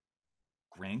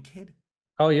 Grandkid?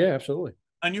 Oh yeah, absolutely.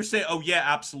 And you're saying, oh yeah,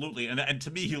 absolutely. And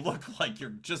to me, you look like you're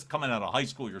just coming out of high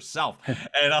school yourself.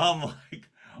 And I'm like,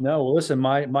 No, well, listen,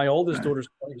 my oldest daughter's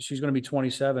she's going to be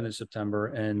 27 in September,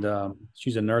 and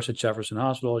she's a nurse at Jefferson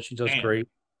Hospital. She does damn, great.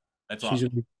 that's She's,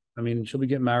 awesome. I mean, she'll be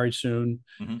getting married soon,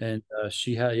 Hmm. and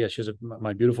she has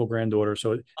my beautiful granddaughter.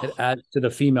 So it Oh, adds to the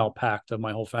female pact of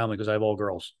my whole family because I have all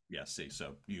girls. yeah, see,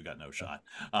 so you got no shot.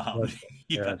 But,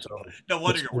 You yeah, got so no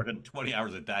wonder it's you're working 20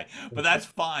 hours a day, but that's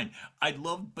fine. I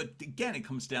love, but again, it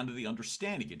comes down to the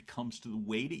understanding. It comes to the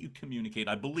way that you communicate.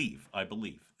 I believe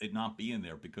it not being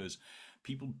there because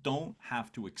people don't have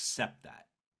to accept that,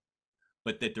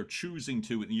 but that they're choosing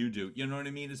to, and you do. You know what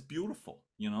I mean? It's beautiful.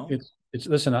 You know, it's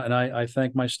listen, and I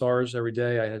thank my stars every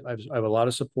day. I have a lot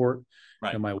of support.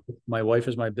 You know, right? my wife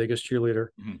is my biggest cheerleader.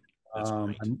 Hmm. That's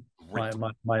Um, great.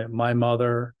 my Great. my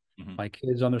mother, Hmm. my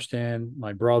kids understand.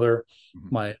 My brother, Hmm.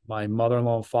 my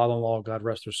mother-in-law and father-in-law, God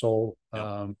rest their soul.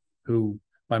 Yep. Who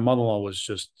my mother-in-law was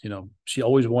just, you know, she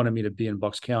always wanted me to be in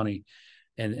Bucks County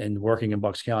and working in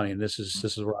Bucks County, and Mhm. this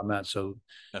is where I'm at. So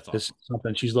That's this is awesome.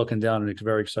 something she's looking down and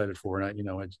very excited for. And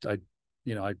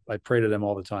I pray to them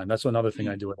all the time. That's another thing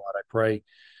I Mhm. do a lot. I pray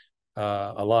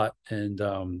a lot, and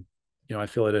you know, I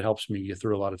feel that it helps me get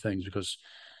through a lot of things because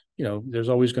you know there's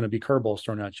always going to be curveballs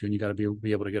thrown at you, and you got to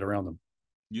be able to get around them.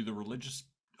 You the religious?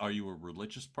 Are you a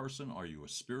religious person? Are you a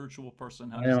spiritual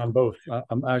person? How I am. does I'm that both.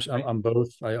 I'm actually. right? I'm both.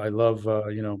 I love.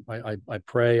 You know. I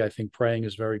pray. I think praying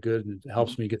is very good and it Hmm.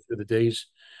 helps me get through the days.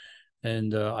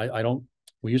 And I don't.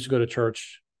 We used to go to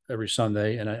church every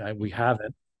Sunday, and we Hmm.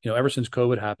 haven't. You know, ever since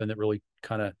COVID happened, it really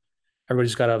kind of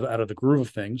everybody's got out of the groove of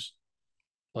things.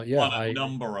 But yeah, On a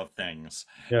number of things,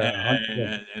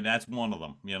 yeah. and that's one of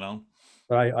them. You know.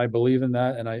 But I believe in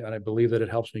that, and I believe that it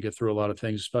helps me get through a lot of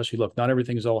things. Especially, look, not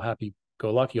everything is all happy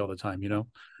lucky all the time. No.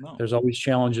 There's always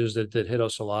challenges that hit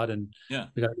us a lot, and Yeah.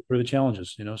 we got to get through the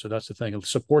challenges. So that's the thing. The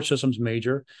support system's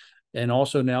major, and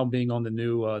also now being on the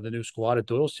new squad at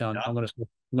Doylestown, Yeah. I'm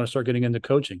gonna start getting into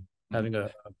coaching, having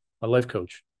a life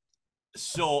coach.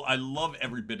 So I love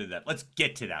every bit of that. Let's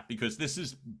get to that because this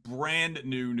is brand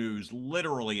new news,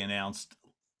 literally announced.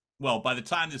 Well, by the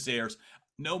time this airs,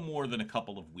 no more than a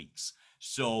couple of weeks.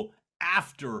 So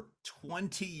after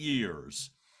 20 years,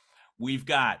 we've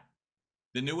got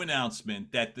the new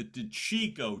announcement that the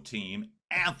DiCicco team,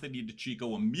 Anthony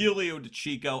DiCicco, Emilio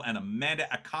DiCicco, and Amanda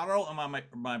Acaro,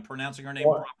 am I pronouncing her name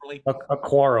properly?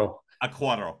 Acquaro.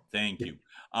 Acquaro, thank you.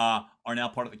 Are now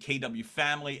part of the KW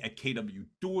family at KW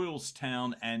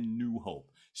Doylestown and New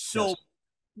Hope. So Yes.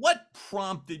 what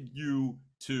prompted you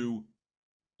to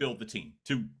build the team,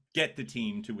 to get the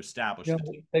team, to establish the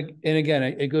team? And again,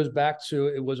 it goes back to,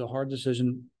 it was a hard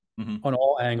decision on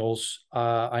all angles.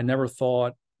 I never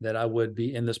thought that I would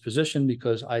be in this position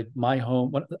because I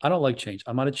don't like change.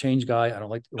 I'm not a change guy. I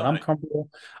don't like when I'm comfortable.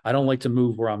 I don't like to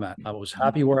move where I'm at. I was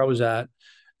happy where I was at.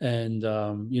 And,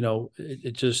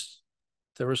 it just,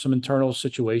 there were some internal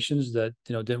situations that,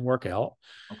 didn't work out.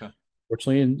 Okay.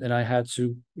 Fortunately. And I had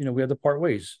to, we had to part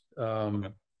ways.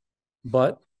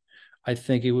 But I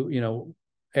think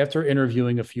after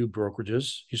interviewing a few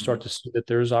brokerages, you start to see that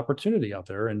there's opportunity out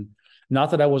there. And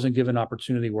not that I wasn't given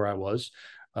opportunity where I was.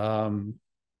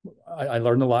 I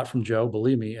learned a lot from Joe,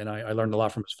 believe me. And I learned a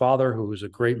lot from his father, who was a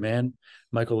great man,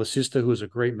 Michael Lasista, who was a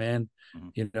great man.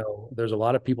 There's a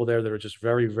lot of people there that are just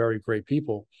very, very great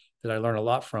people that I learned a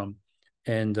lot from.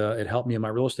 And it helped me in my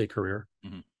real estate career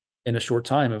in a short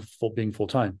time of being full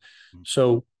time.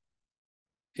 So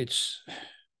it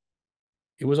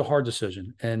was a hard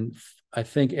decision. And I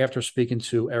think after speaking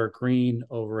to Eric Green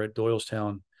over at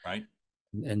Doylestown, right,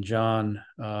 and John,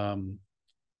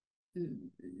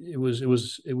 it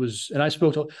was, and I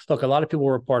spoke to, look, a lot of people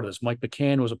were a part of this. Mike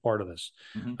McCann was a part of this.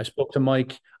 I spoke to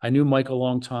Mike. I knew Mike a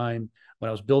long time when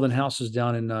I was building houses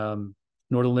down in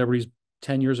Northern Liberties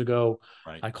 10 years ago.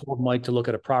 Right. I called Mike to look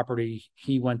at a property.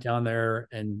 He went down there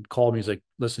and called me. He's like,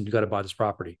 listen, you got to buy this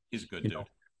property. He's a good dude.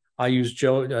 I used Jim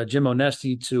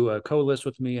Onesti to co-list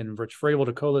with me and Rich Frable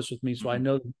to co-list with me. So I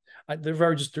know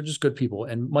they're just good people.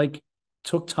 And Mike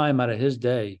took time out of his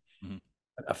day,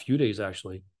 a few days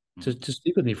actually, to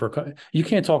speak with me you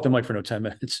can't talk to Mike for no 10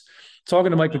 minutes. Talking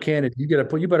to Mike McCann,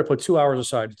 you better put 2 hours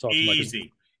aside to talk to Mike.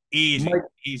 Easy. Mike,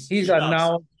 he's got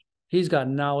knowledge. He's got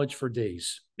knowledge for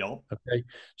days. Yep. Okay.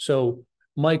 So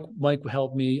Mike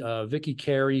helped me. Vicky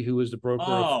Carey, who is the broker.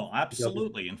 Oh,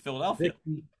 absolutely. In Philadelphia.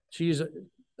 Vicky, she's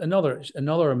another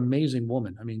amazing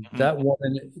woman. I mean, that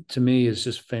woman to me is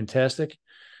just fantastic.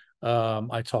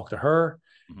 I talked to her,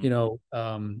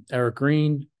 Eric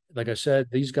Green, like I said,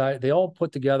 these guys, they all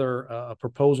put together a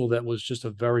proposal that was just a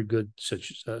very good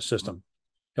system.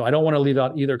 I don't want to leave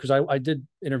out either, because I did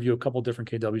interview a couple of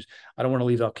different KWs. I don't want to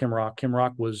leave out Kim Rock. Kim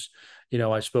Rock was,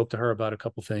 I spoke to her about a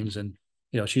couple of things, and,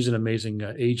 she's an amazing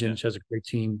agent. She has a great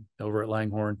team over at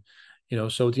Langhorne.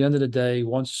 So at the end of the day,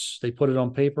 once they put it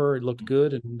on paper, it looked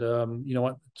good. And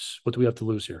what do we have to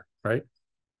lose here? Right.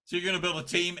 So you're going to build a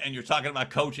team, and you're talking about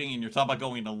coaching, and you're talking about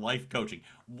going into life coaching.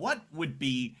 What would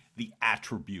be the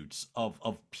attributes of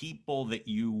people that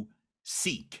you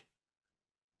seek?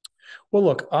 Well,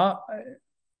 look,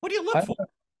 what do you look for?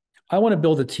 I want to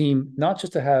build a team, not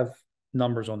just to have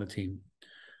numbers on the team.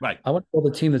 Right. I want to build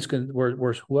a team that's going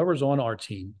where whoever's on our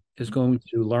team is going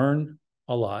to learn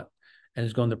a lot and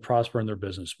is going to prosper in their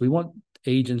business. We want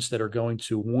agents that are going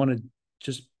to want to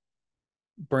just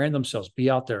brand themselves, be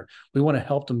out there. We want to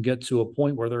help them get to a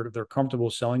point where they're comfortable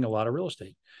selling a lot of real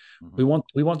estate. We want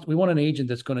an agent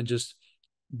that's going to just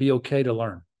be okay to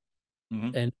learn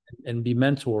and be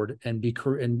mentored and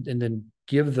then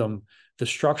give them the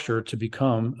structure to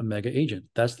become a mega agent.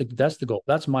 That's the goal.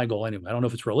 That's my goal anyway. I don't know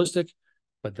if it's realistic,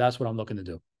 but that's what I'm looking to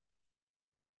do.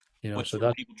 What so sort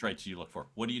of people traits do you look for?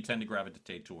 What do you tend to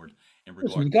gravitate toward in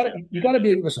regard? You got to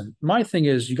be. Listen, my thing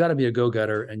is you got to be a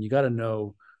go-getter, and you got to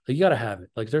know. Like, you got to have it.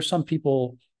 Like, there's some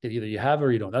people that either you have it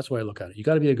or you don't. That's the way I look at it. You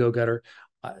got to be a go-getter.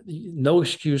 No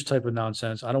excuse type of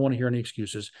nonsense. I don't want to hear any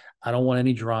excuses. I don't want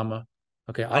any drama.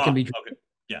 Okay, I can be. Okay.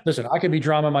 Yeah. Listen, I can be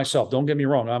drama myself. Don't get me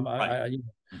wrong. Right.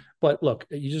 But look,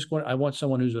 I want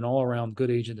someone who's an all-around good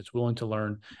agent that's willing to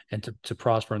learn and to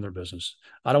prosper in their business.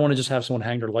 I don't want to just have someone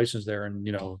hang their license there and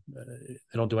they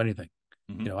don't do anything.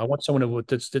 I want someone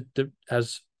that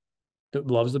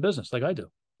loves the business like I do.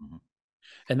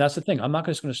 And that's the thing. I'm not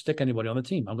just going to stick anybody on the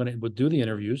team. We'll do the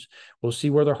interviews. We'll see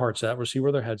where their heart's at. We'll see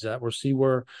where their head's at. We'll see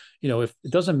where, if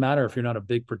it doesn't matter if you're not a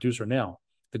big producer now.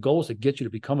 The goal is to get you to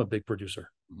become a big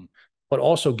producer, but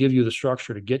also give you the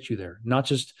structure to get you there. Not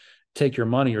just, take your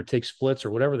money or take splits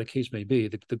or whatever the case may be.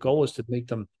 The goal is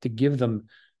to give them,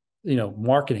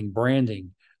 marketing,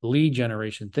 branding, lead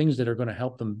generation, things that are going to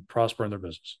help them prosper in their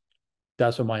business.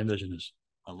 That's what my vision is.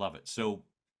 I love it. So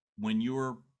when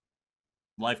you're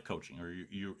life coaching, or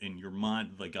you're in your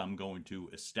mind, like, I'm going to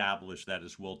establish that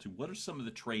as well too, what are some of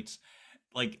the traits,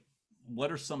 like,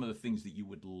 what are some of the things that you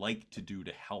would like to do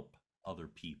to help other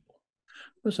people?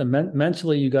 Listen,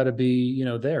 mentally, you got to be,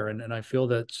 there. And I feel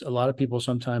that a lot of people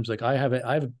sometimes, like I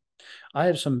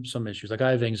have some issues. Like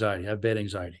I have anxiety. I have bad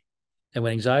anxiety. And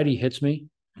when anxiety hits me,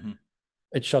 Mhm.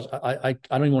 it shuts. I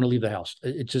don't even want to leave the house.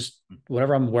 It just,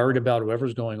 whatever I'm worried about,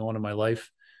 whatever's going on in my life.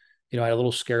 I had a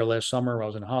little scare last summer where I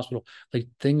was in the hospital. Like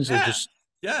things are Yeah, just,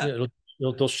 yeah.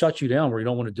 they'll shut you down where you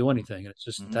don't want to do anything. And it's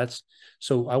just, Mhm.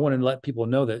 so I want to let people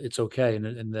know that it's okay.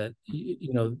 And that,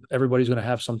 everybody's going to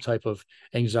have some type of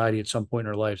anxiety at some point in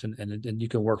their lives, and you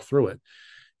can work through it,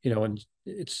 and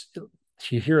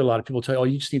you hear a lot of people tell you, oh,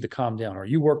 you just need to calm down, or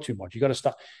you work too much. You got to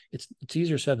stop. It's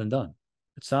easier said than done.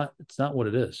 It's not what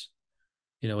it is.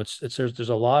 There's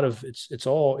a lot of, it's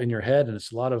all in your head, and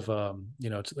it's a lot of,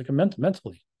 it's like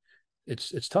mentally,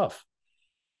 it's tough.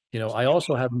 I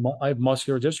also I have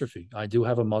muscular dystrophy. I do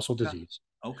have a muscle Okay. disease.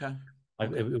 Okay.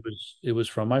 Okay. It was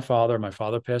from my father. My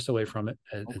father passed away from it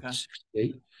at Okay.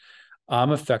 68.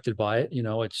 I'm affected by it.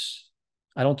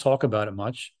 I don't talk about it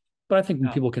much, but I think when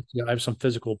No. people can see I have some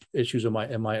physical issues in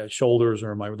my shoulders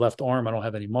or my left arm. I don't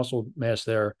have any muscle mass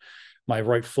there. My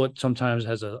right foot sometimes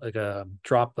has a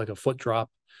drop, like a foot drop.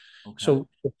 Okay. So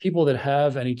the people that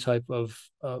have any type of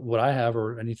what I have,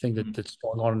 or anything Mhm. that's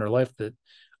going on in their life, that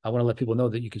I want to let people know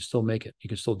that you can still make it. You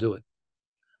can still do it.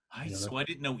 So I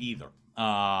didn't know either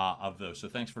of those. So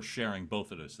thanks for sharing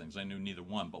both of those things. I knew neither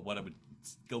one. But what I would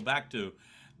go back to,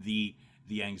 the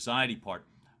anxiety part.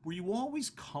 Were you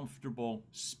always comfortable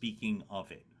speaking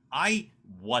of it? I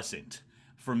wasn't.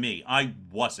 For me, I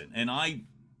wasn't, and I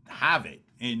have it,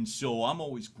 and so I'm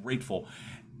always grateful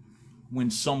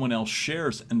when someone else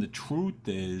shares. And the truth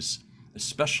is,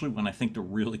 especially when I think they're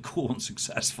really cool and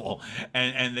successful,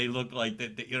 and they look like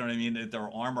that, you know what I mean, that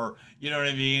their armor, you know what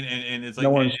I mean, and it's No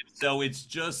like, one's so it's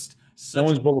just no such a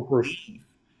one's bulletproof. relief. Yeah,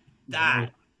 no That,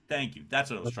 one's, thank you, that's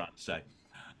what I was trying to say.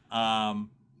 um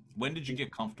when did you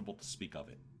get comfortable to speak of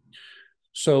it?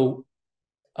 so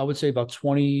I would say about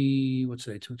 20, what's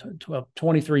it,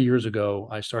 23 years ago,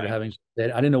 I started Right. having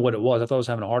that. I didn't know what it was. I thought I was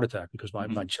having a heart attack because my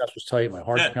Hmm. chest was tight, my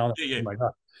heart's Yeah, pounding. yeah, yeah. Oh my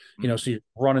God. Hmm. So you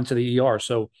run into the ER.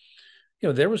 So,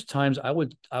 there was times I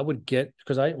would get,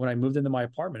 because when I moved into my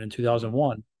apartment in Hmm.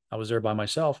 2001, I was there by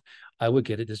myself. I would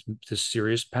get this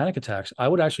serious panic attacks. I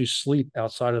would actually sleep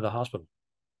outside of the hospital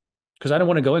because I didn't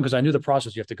want to go in, because I knew the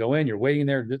process. You have to go in, you're waiting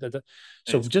there.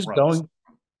 So It's gross.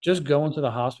 Yeah. just going to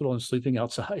the hospital and sleeping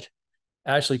outside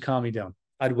actually calmed me down.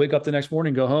 I'd wake up the next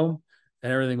morning, go home,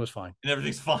 and everything was fine. And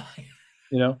everything's fine.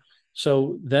 You know.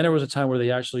 So then there was a time where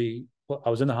I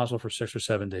was in the hospital for 6 or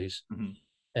 7 days, Hmm.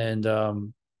 and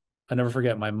I never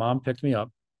forget. My mom picked me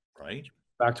up Right.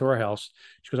 back to our house.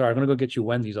 She goes, "All right, I'm going to go get you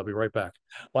Wendy's. I'll be right back."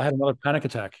 Well, I had another panic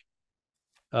attack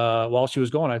while she was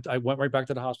gone. I went right back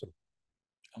to the hospital.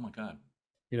 Oh my God.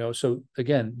 So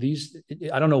again,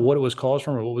 I don't know what it was caused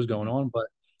from or what was going Hmm. on, but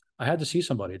I had to see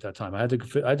somebody at that time. I had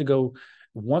to go.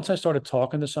 Once I started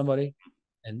talking to somebody,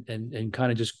 and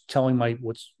kind of just telling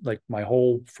what's like my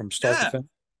whole from start to Yeah. finish,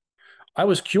 I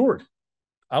was cured.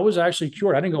 I was actually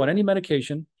cured. I didn't go on any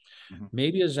medication, Hmm.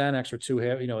 maybe a Xanax or two,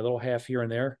 a little half here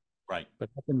and there, Right. but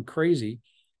nothing crazy.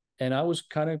 And I was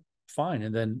kind of fine.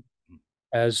 And then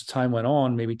as time went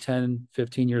on, maybe 10,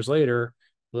 15 years later,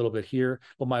 a little bit here,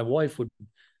 but my wife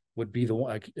would be the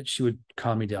one, like, she would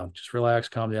calm me down, just relax,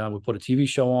 calm down. We'd put a TV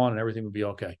show on and everything would be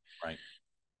okay. Right.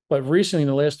 But recently, in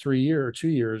the last 3 years or 2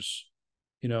 years,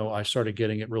 I started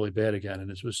getting it really bad again,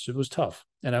 and it was tough.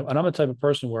 And I'm the type of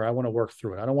person where I want to work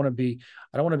through it. I don't want to be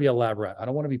a lab rat. I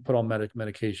don't want to be put on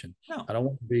medication. No. I don't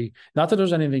want to be, not that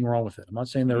there's anything wrong with it. I'm not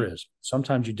saying there Hmm. is.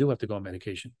 Sometimes you do have to go on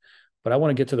medication, but I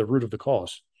want to get to the root of the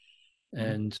cause. Hmm.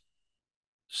 And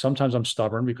sometimes I'm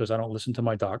stubborn because I don't listen to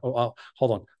my doc.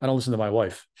 Hold on. I don't listen to my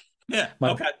wife. Yeah.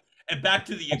 My Okay. And back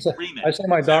to the I say, agreement I say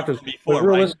my doctors, from but before,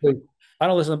 right? realistically, I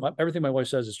don't listen. Everything my wife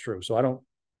says is true. So I don't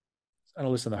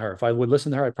listen to her. If I would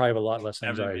listen to her, I'd probably have a lot less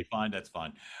Everything be anxiety. fine. That's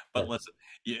fine. Yeah. But listen,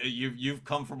 you've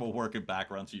come from a working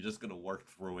background, so you're just going to work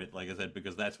through it, like I said,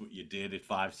 because that's what you did at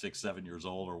 5, 6, 7 years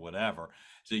old or whatever.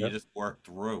 So you Yep. just work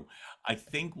through. I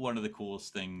think one of the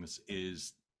coolest things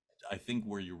is, I think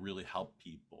where you really help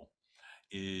people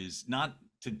is not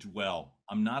to dwell.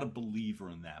 I'm not a believer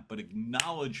in that, but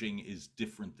acknowledging is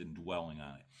different than dwelling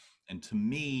on it. And to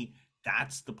me,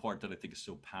 that's the part that I think is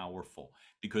so powerful,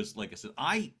 because, like I said,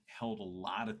 I held a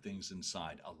lot of things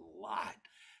inside, a lot.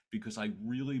 because I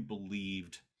really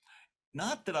believed,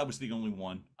 not that I was the only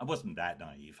one. I wasn't that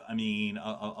naive. I mean,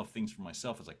 of things for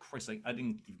myself. It's like, Christ, I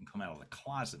didn't even come out of the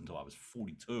closet until I was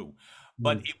 42.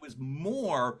 But Mm. it was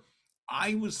more,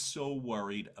 I was so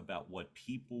worried about what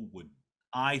people would,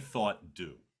 I thought,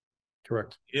 do.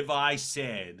 Correct. If I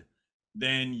said,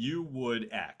 then you would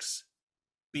X,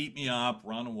 beat me up,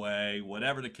 run away,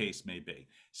 whatever the case may be.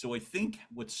 So I think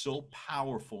what's so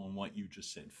powerful in what you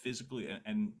just said, physically,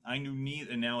 and I knew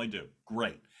neither, and now I do.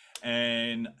 Great.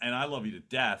 And I love you to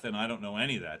death, and I don't know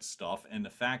any of that stuff. And the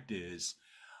fact is,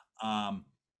 that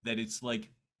it's like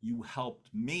you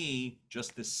helped me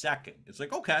just this second. It's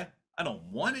like, okay, I don't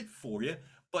want it for you,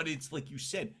 but it's like you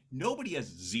said, nobody has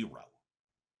zero.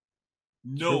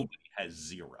 True. Nobody has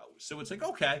zero. So it's like,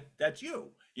 okay, that's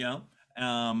you, you know?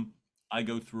 I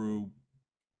go through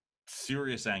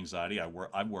serious anxiety.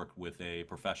 I've worked with a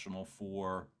professional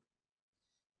for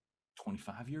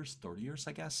 25 years, 30 years,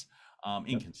 I guess. Yep.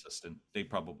 Inconsistent. They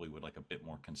probably would like a bit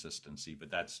more consistency, but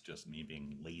that's just me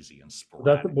being lazy and But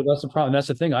sporadic. that's the problem. That's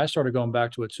the thing. I started going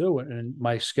back to it too, and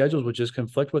my schedules would just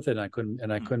conflict with it, and I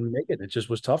Mhm. couldn't make it. It just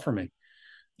was tough for me.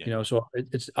 Yeah. You know, so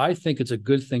it's I think it's a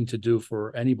good thing to do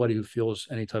for anybody who feels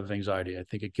any type of anxiety. I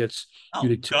think it gets you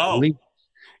Oh, to go. release.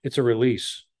 It's a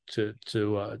release to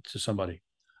somebody.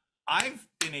 I've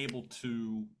been able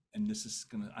to, and this is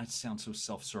gonna, I sound so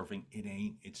self-serving. It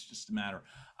ain't, it's just a matter.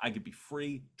 I could be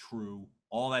free, true,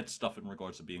 all that stuff in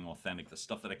regards to being authentic, the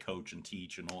stuff that I coach and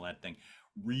teach and all that thing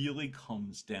really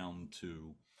comes down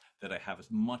to that I have a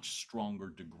much stronger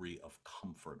degree of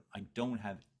comfort. I don't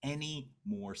have any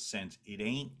more sense. It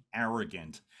ain't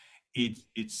arrogant.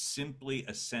 It's simply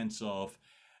a sense of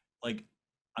like,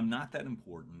 I'm not that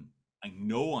important. I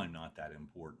know I'm not that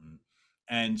important.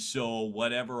 And so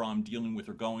whatever I'm dealing with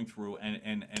or going through,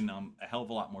 and I'm a hell of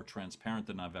a lot more transparent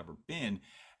than I've ever been.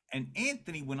 And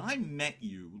Anthony, when I met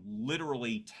you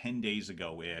literally 10 days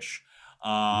ago ish,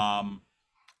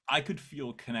 I could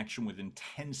feel a connection within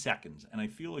 10 seconds. And I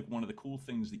feel like one of the cool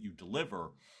things that you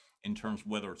deliver in terms of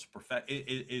whether it's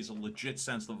is a legit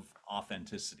sense of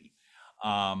authenticity.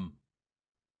 Um,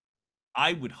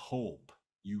 I would hope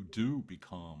you do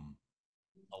become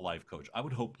a life coach. I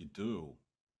would hope you do,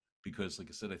 because like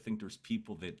I said, I think there's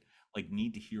people that like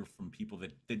need to hear from people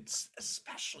that's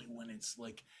especially when it's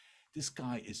like this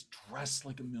guy is dressed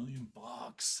like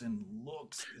 $1,000,000 and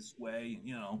looks this way,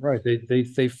 you know. Right. They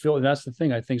feel, and that's the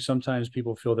thing. I think sometimes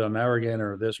people feel that I'm arrogant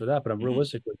or this or that, but I'm Mhm.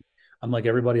 realistically, I'm like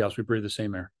everybody else. We breathe the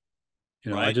same air.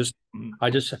 You know, Right? Mhm. I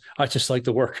just like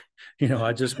to work. You know,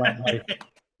 I just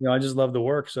love the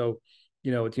work. So,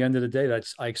 you know, at the end of the day,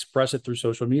 I express it through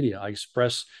social media.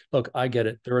 Look, I get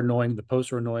it. They're annoying. The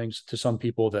posts are annoying to some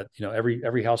people that, you know,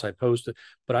 every house I post,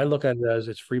 but I look at it as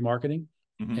it's free marketing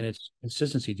and Mhm. it's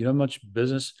consistency. Do you know how much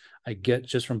business I get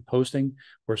just from posting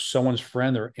where someone's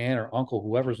friend or aunt or uncle,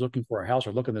 whoever's looking for a house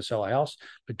or looking to sell a house,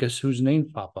 but guess whose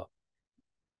name pop up?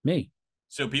 Me.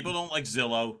 So people don't like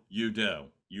Zillow. You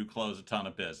do. You close a ton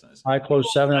of business. I People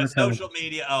close 7 out of 10. social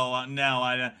media. Oh, no,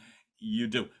 I. You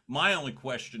do. My only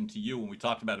question to you, and we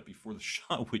talked about it before the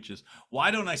show, which is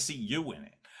why don't I see you in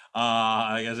it?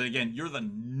 As again, you're the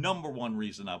number one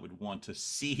reason I would want to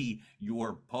see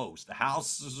your post. The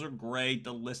houses are great.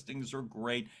 The listings are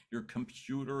great. Your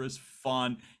computer is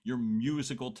fun. Your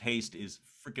musical taste is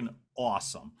freaking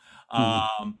awesome.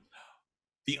 Mhm.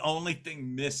 The only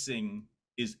thing missing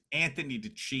is Anthony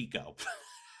DiCicco.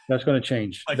 That's going to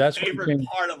change. My That's going to favorite change.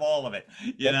 part of all of it,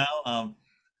 you Yep. know.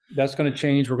 That's going to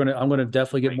change. I'm going to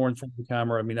definitely get Great, more in front of the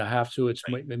camera. I mean, I have to.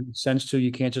 great. It makes sense to. You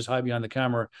can't just hide behind the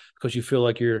camera because you feel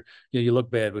like you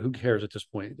look bad. But who cares at this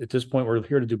point? At this point, we're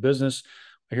here to do business.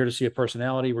 We're here to see a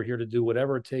personality. We're here to do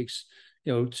whatever it takes,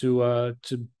 you know, to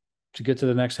get to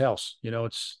the next house. You know,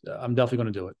 I'm definitely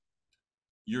going to do it.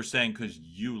 You're saying because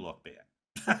you look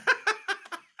bad.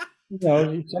 You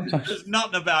know, sometimes There's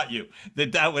nothing about you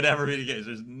that would ever be the case.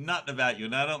 There's nothing about you,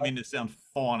 and I don't mean to sound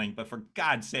fawning, but for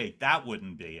God's sake, that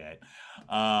wouldn't be it.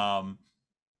 Um,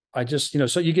 I just, you know,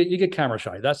 so you get camera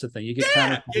shy. That's the thing. You get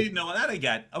camera yeah, shy. you know that I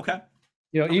get. Okay,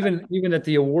 You know, okay, even at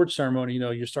the award ceremony, you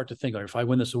know, you start to think, like, if I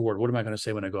win this award, what am I going to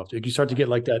say when I go up to it? You start to get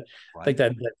right.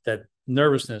 that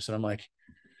nervousness, and I'm like,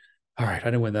 all right, I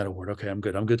didn't win that award. Okay, I'm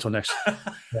good. I'm good till next.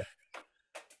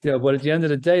 Yeah, but at the end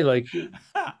of the day, like, you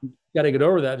got to get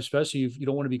over that, especially if you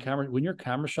don't want to be camera. When you're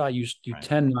camera shy, you Right.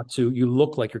 tend not to. You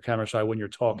look like you're camera shy when you're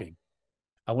talking.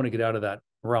 I want to get out of that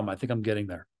realm. I think I'm getting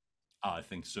there. I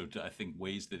think so too. I think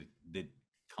ways that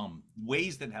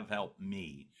have helped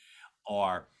me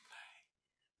are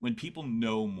when people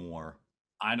know more,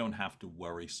 I don't have to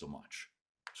worry so much.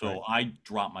 So Right. I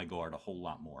drop my guard a whole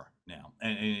lot more now.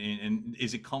 And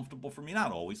is it comfortable for me?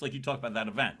 Not always. Like you talked about that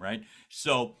event, right?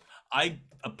 So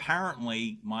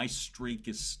apparently my streak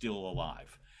is still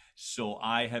alive. So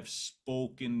I have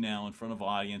spoken now in front of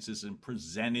audiences and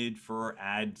presented for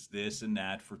ads, this and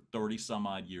that, for 30 some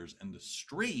odd years. And the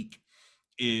streak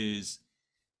is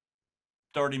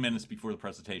 30 minutes before the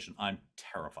presentation. I'm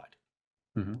terrified.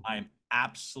 I'm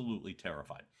absolutely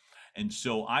terrified. And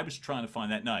so I was trying to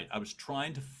find that night, I was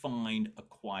trying to find a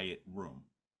quiet room.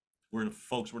 We're in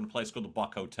a place called the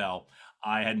Buck Hotel.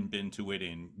 I hadn't been to it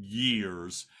in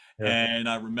years. Yeah. And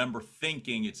I remember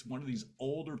thinking it's one of these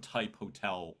older type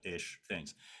hotel-ish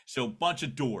things. So a bunch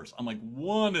of doors. I'm like,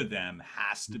 one of them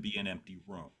has to be an empty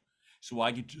room. So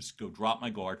I could just go drop my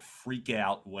guard, freak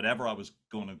out, whatever I was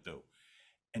going to do.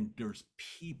 And there's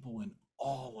people in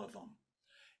all of them.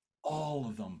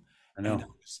 I know. And I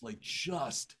was like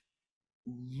just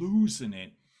losing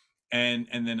it. And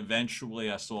then eventually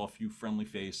I saw a few friendly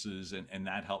faces and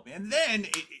that helped me. And then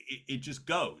it just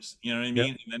goes, you know what I mean?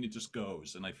 Yep. And then it just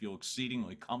goes and I feel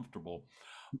exceedingly comfortable,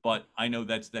 but I know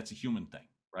that's a human thing,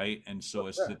 right? And so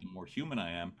as the more human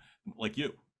I am, like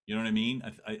you know what I mean?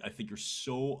 I think you're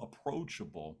so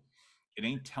approachable. It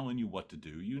ain't telling you what to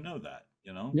do. You know that,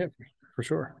 you know? Yeah, for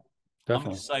sure. Definitely.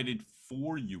 I'm excited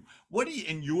for you. What do you,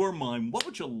 in your mind, what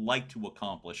would you like to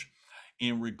accomplish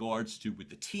in regards to with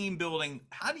the team building?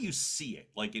 How do you see it,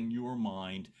 like in your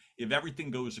mind, if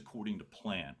everything goes according to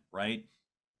plan, right?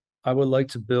 I would like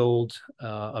to build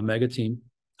a mega team.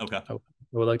 Okay. I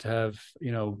would like to have,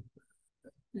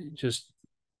 just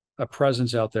a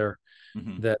presence out there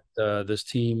that this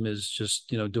team is just,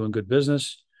 doing good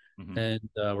business. And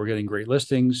we're getting great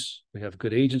listings. We have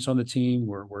good agents on the team.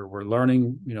 We're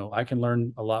learning. I can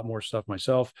learn a lot more stuff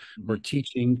myself. We're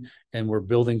teaching, and we're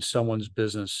building someone's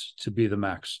business to be the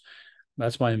max.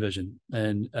 That's my vision.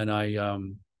 And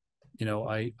I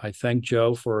thank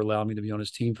Joe for allowing me to be on his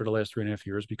team for the last 3.5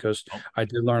 years, because I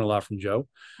did learn a lot from Joe.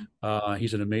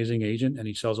 He's an amazing agent, and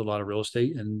he sells a lot of real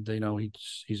estate, and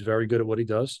he's very good at what he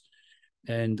does.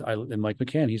 And Mike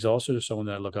McCann, he's also someone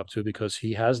that I look up to, because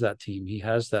he has that team. He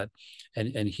has that.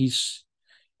 And he's,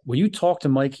 when you talk to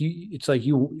Mike, it's like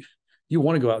you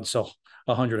want to go out and sell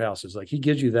 100 houses. Like, he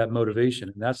gives you that motivation.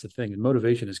 And that's the thing. And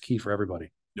motivation is key for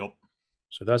everybody. Yep.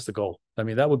 So that's the goal. I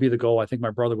mean, that would be the goal. I think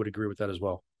my brother would agree with that as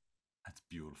well. That's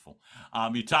beautiful.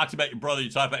 You talked about your brother.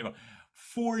 You talked about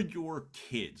for your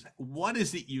kids. What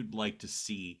is it you'd like to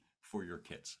see for your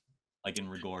kids? Like in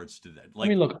regards to that, like, I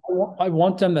mean, look, I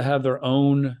want them to have their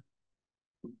own,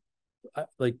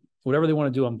 like, whatever they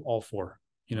want to do, I'm all for.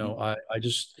 I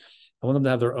want them to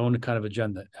have their own kind of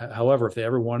agenda. However, if they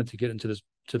ever wanted to get into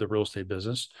the real estate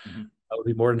business, I would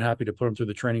be more than happy to put them through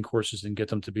the training courses and get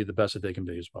them to be the best that they can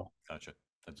be as well. Gotcha.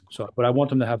 That's cool. So, but I want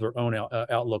them to have their own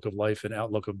outlook of life and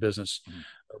outlook of business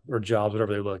or jobs,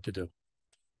 whatever they would like to do.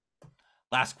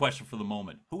 Last question for the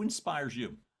moment: who inspires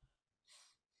you?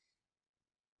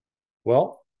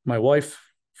 Well, my wife,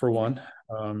 for one.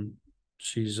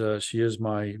 She is she's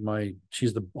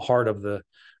the heart of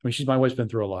my wife's been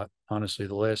through a lot. Honestly,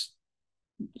 the last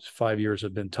 5 years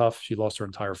have been tough. She lost her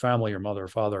entire family, her mother,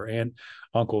 father, aunt,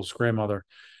 uncles, grandmother,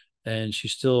 and she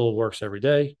still works every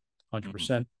day,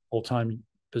 100% full-time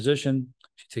position.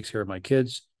 She takes care of my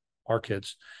kids, our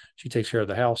kids. She takes care of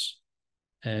the house,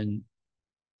 and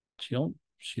she don't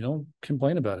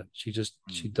complain about it. She just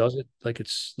she does it like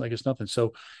it's nothing.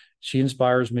 So she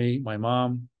inspires me. My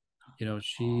mom, we lost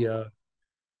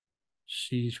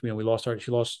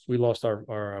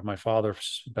my father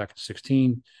back in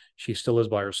 2016. She still lives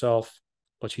by herself,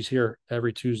 but she's here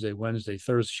every Tuesday, Wednesday,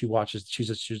 Thursday. She watches.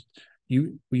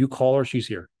 You call her, she's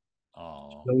here.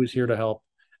 Oh, She's always here to help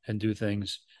and do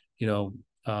things. And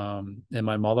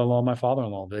my mother-in-law and my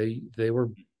father-in-law,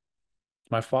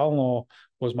 my father-in-law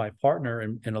was my partner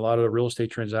in a lot of the real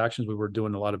estate transactions. We were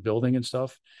doing a lot of building and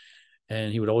stuff.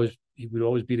 And we would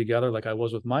always be together, like I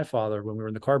was with my father when we were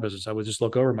in the car business. I would just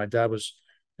look over. My dad was,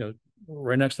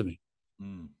 right next to me.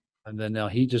 And then now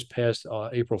he just passed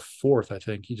April 4th, I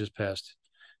think he just passed.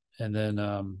 And then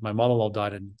my mother-in-law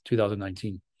died in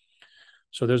 2019.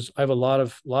 So I have a lot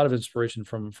of inspiration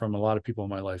from a lot of people in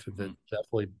my life that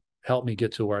definitely helped me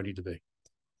get to where I need to be.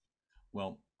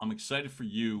 Well, I'm excited for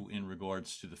you in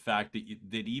regards to the fact that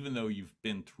that even though you've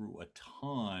been through a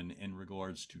ton in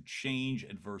regards to change,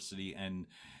 adversity, and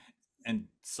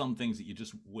some things that you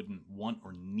just wouldn't want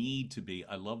or need to be,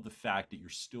 I love the fact that you're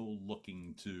still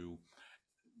looking to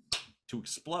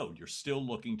explode. You're still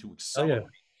looking to accelerate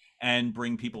and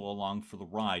bring people along for the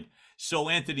ride. So,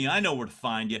 Anthony, I know where to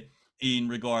find you in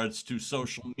regards to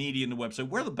social media and the website.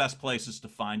 Where are the best places to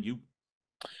find you?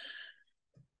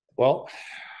 Well,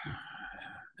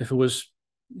 if it was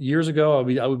years ago,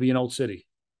 I would be in Old City.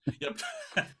 Yep.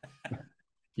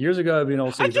 Years ago, I'd be in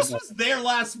Old City. I just was there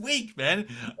last week, man.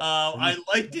 I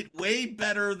liked it way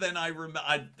better than I remember.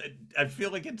 I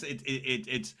feel like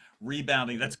it's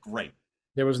rebounding. That's great.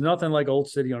 There was nothing like Old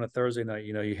City on a Thursday night.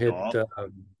 You know, you hit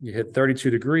 32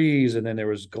 degrees, and then there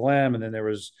was Glam, and then there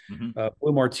was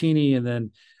Blue Martini, and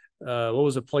then what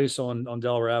was the place on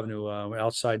Delaware Avenue,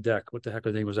 outside deck? What the heck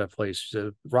was that place?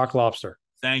 Rock Lobster.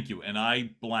 Thank you. And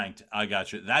I blanked. I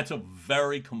got you. That's a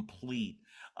very complete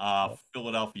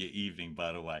Philadelphia evening,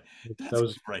 by the way. That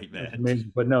was great, man.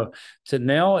 Amazing. But no, to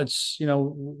now it's,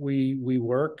 we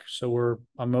work, so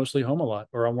I'm mostly home a lot,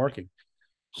 or I'm working.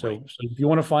 So if you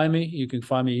want to find me, you can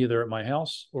find me either at my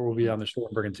house or we'll be on the shore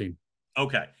in Brigantine.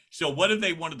 Okay. So what if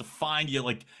they wanted to find you?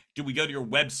 Like, do we go to your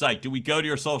website? Do we go to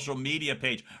your social media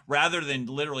page rather than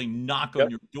literally knock on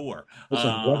your door?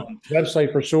 Listen,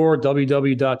 website for sure,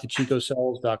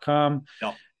 www.DiCiccoSells.com.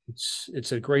 Yep.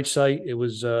 It's a great site. It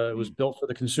was built for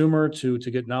the consumer to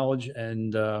get knowledge,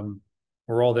 and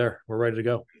we're all there. We're ready to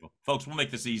go. Folks, we'll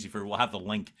make this easy for you. We'll have the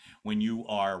link when you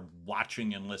are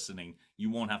watching and listening. You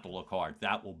won't have to look hard.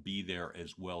 That will be there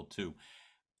as well, too.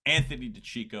 Anthony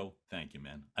DiCicco, thank you,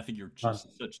 man. I think you're just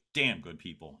such damn good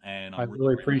people. And I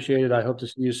really appreciate it. I hope to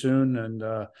see you soon. And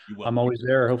I'm always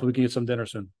there. Hopefully we can get some dinner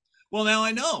soon. Well, now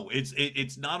I know.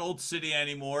 It's not Old City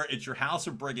anymore. It's your house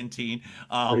in Brigantine.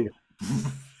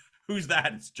 Who's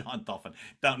that? It's John Duffin.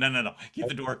 No. Keep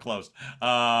the door closed.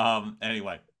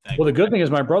 Anyway. The good thing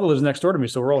is my brother lives next door to me,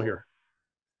 so we're all here.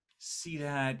 See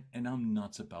that? And I'm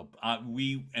nuts about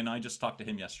and I just talked to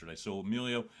him yesterday. So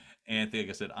Emilio, Anthony,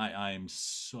 like I said, I am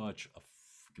such a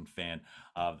freaking fan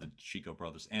of the DiCicco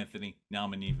brothers. Anthony, now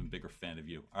I'm an even bigger fan of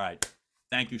you. All right.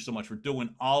 Thank you so much for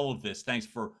doing all of this. Thanks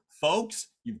for folks.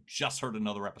 You've just heard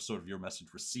another episode of Your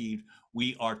Message Received.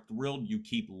 We are thrilled you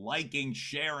keep liking,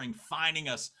 sharing, finding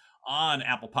us on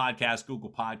Apple Podcasts,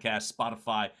 Google Podcasts,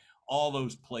 Spotify, all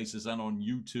those places, and on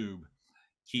YouTube.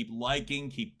 Keep liking,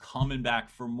 keep coming back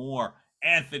for more.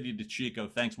 Anthony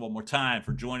DiCicco, thanks one more time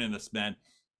for joining us, man.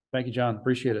 Thank you, John.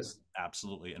 Appreciate it.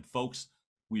 Absolutely. And folks,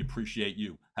 we appreciate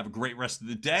you. Have a great rest of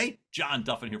the day. John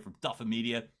Duffin here from Duffin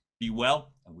Media. Be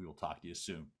well, and we will talk to you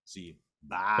soon. See you.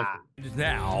 Bye.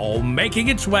 Now making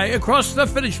its way across the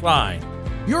finish line.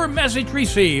 Your Message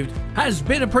Received has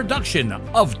been a production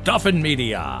of Duffin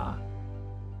Media.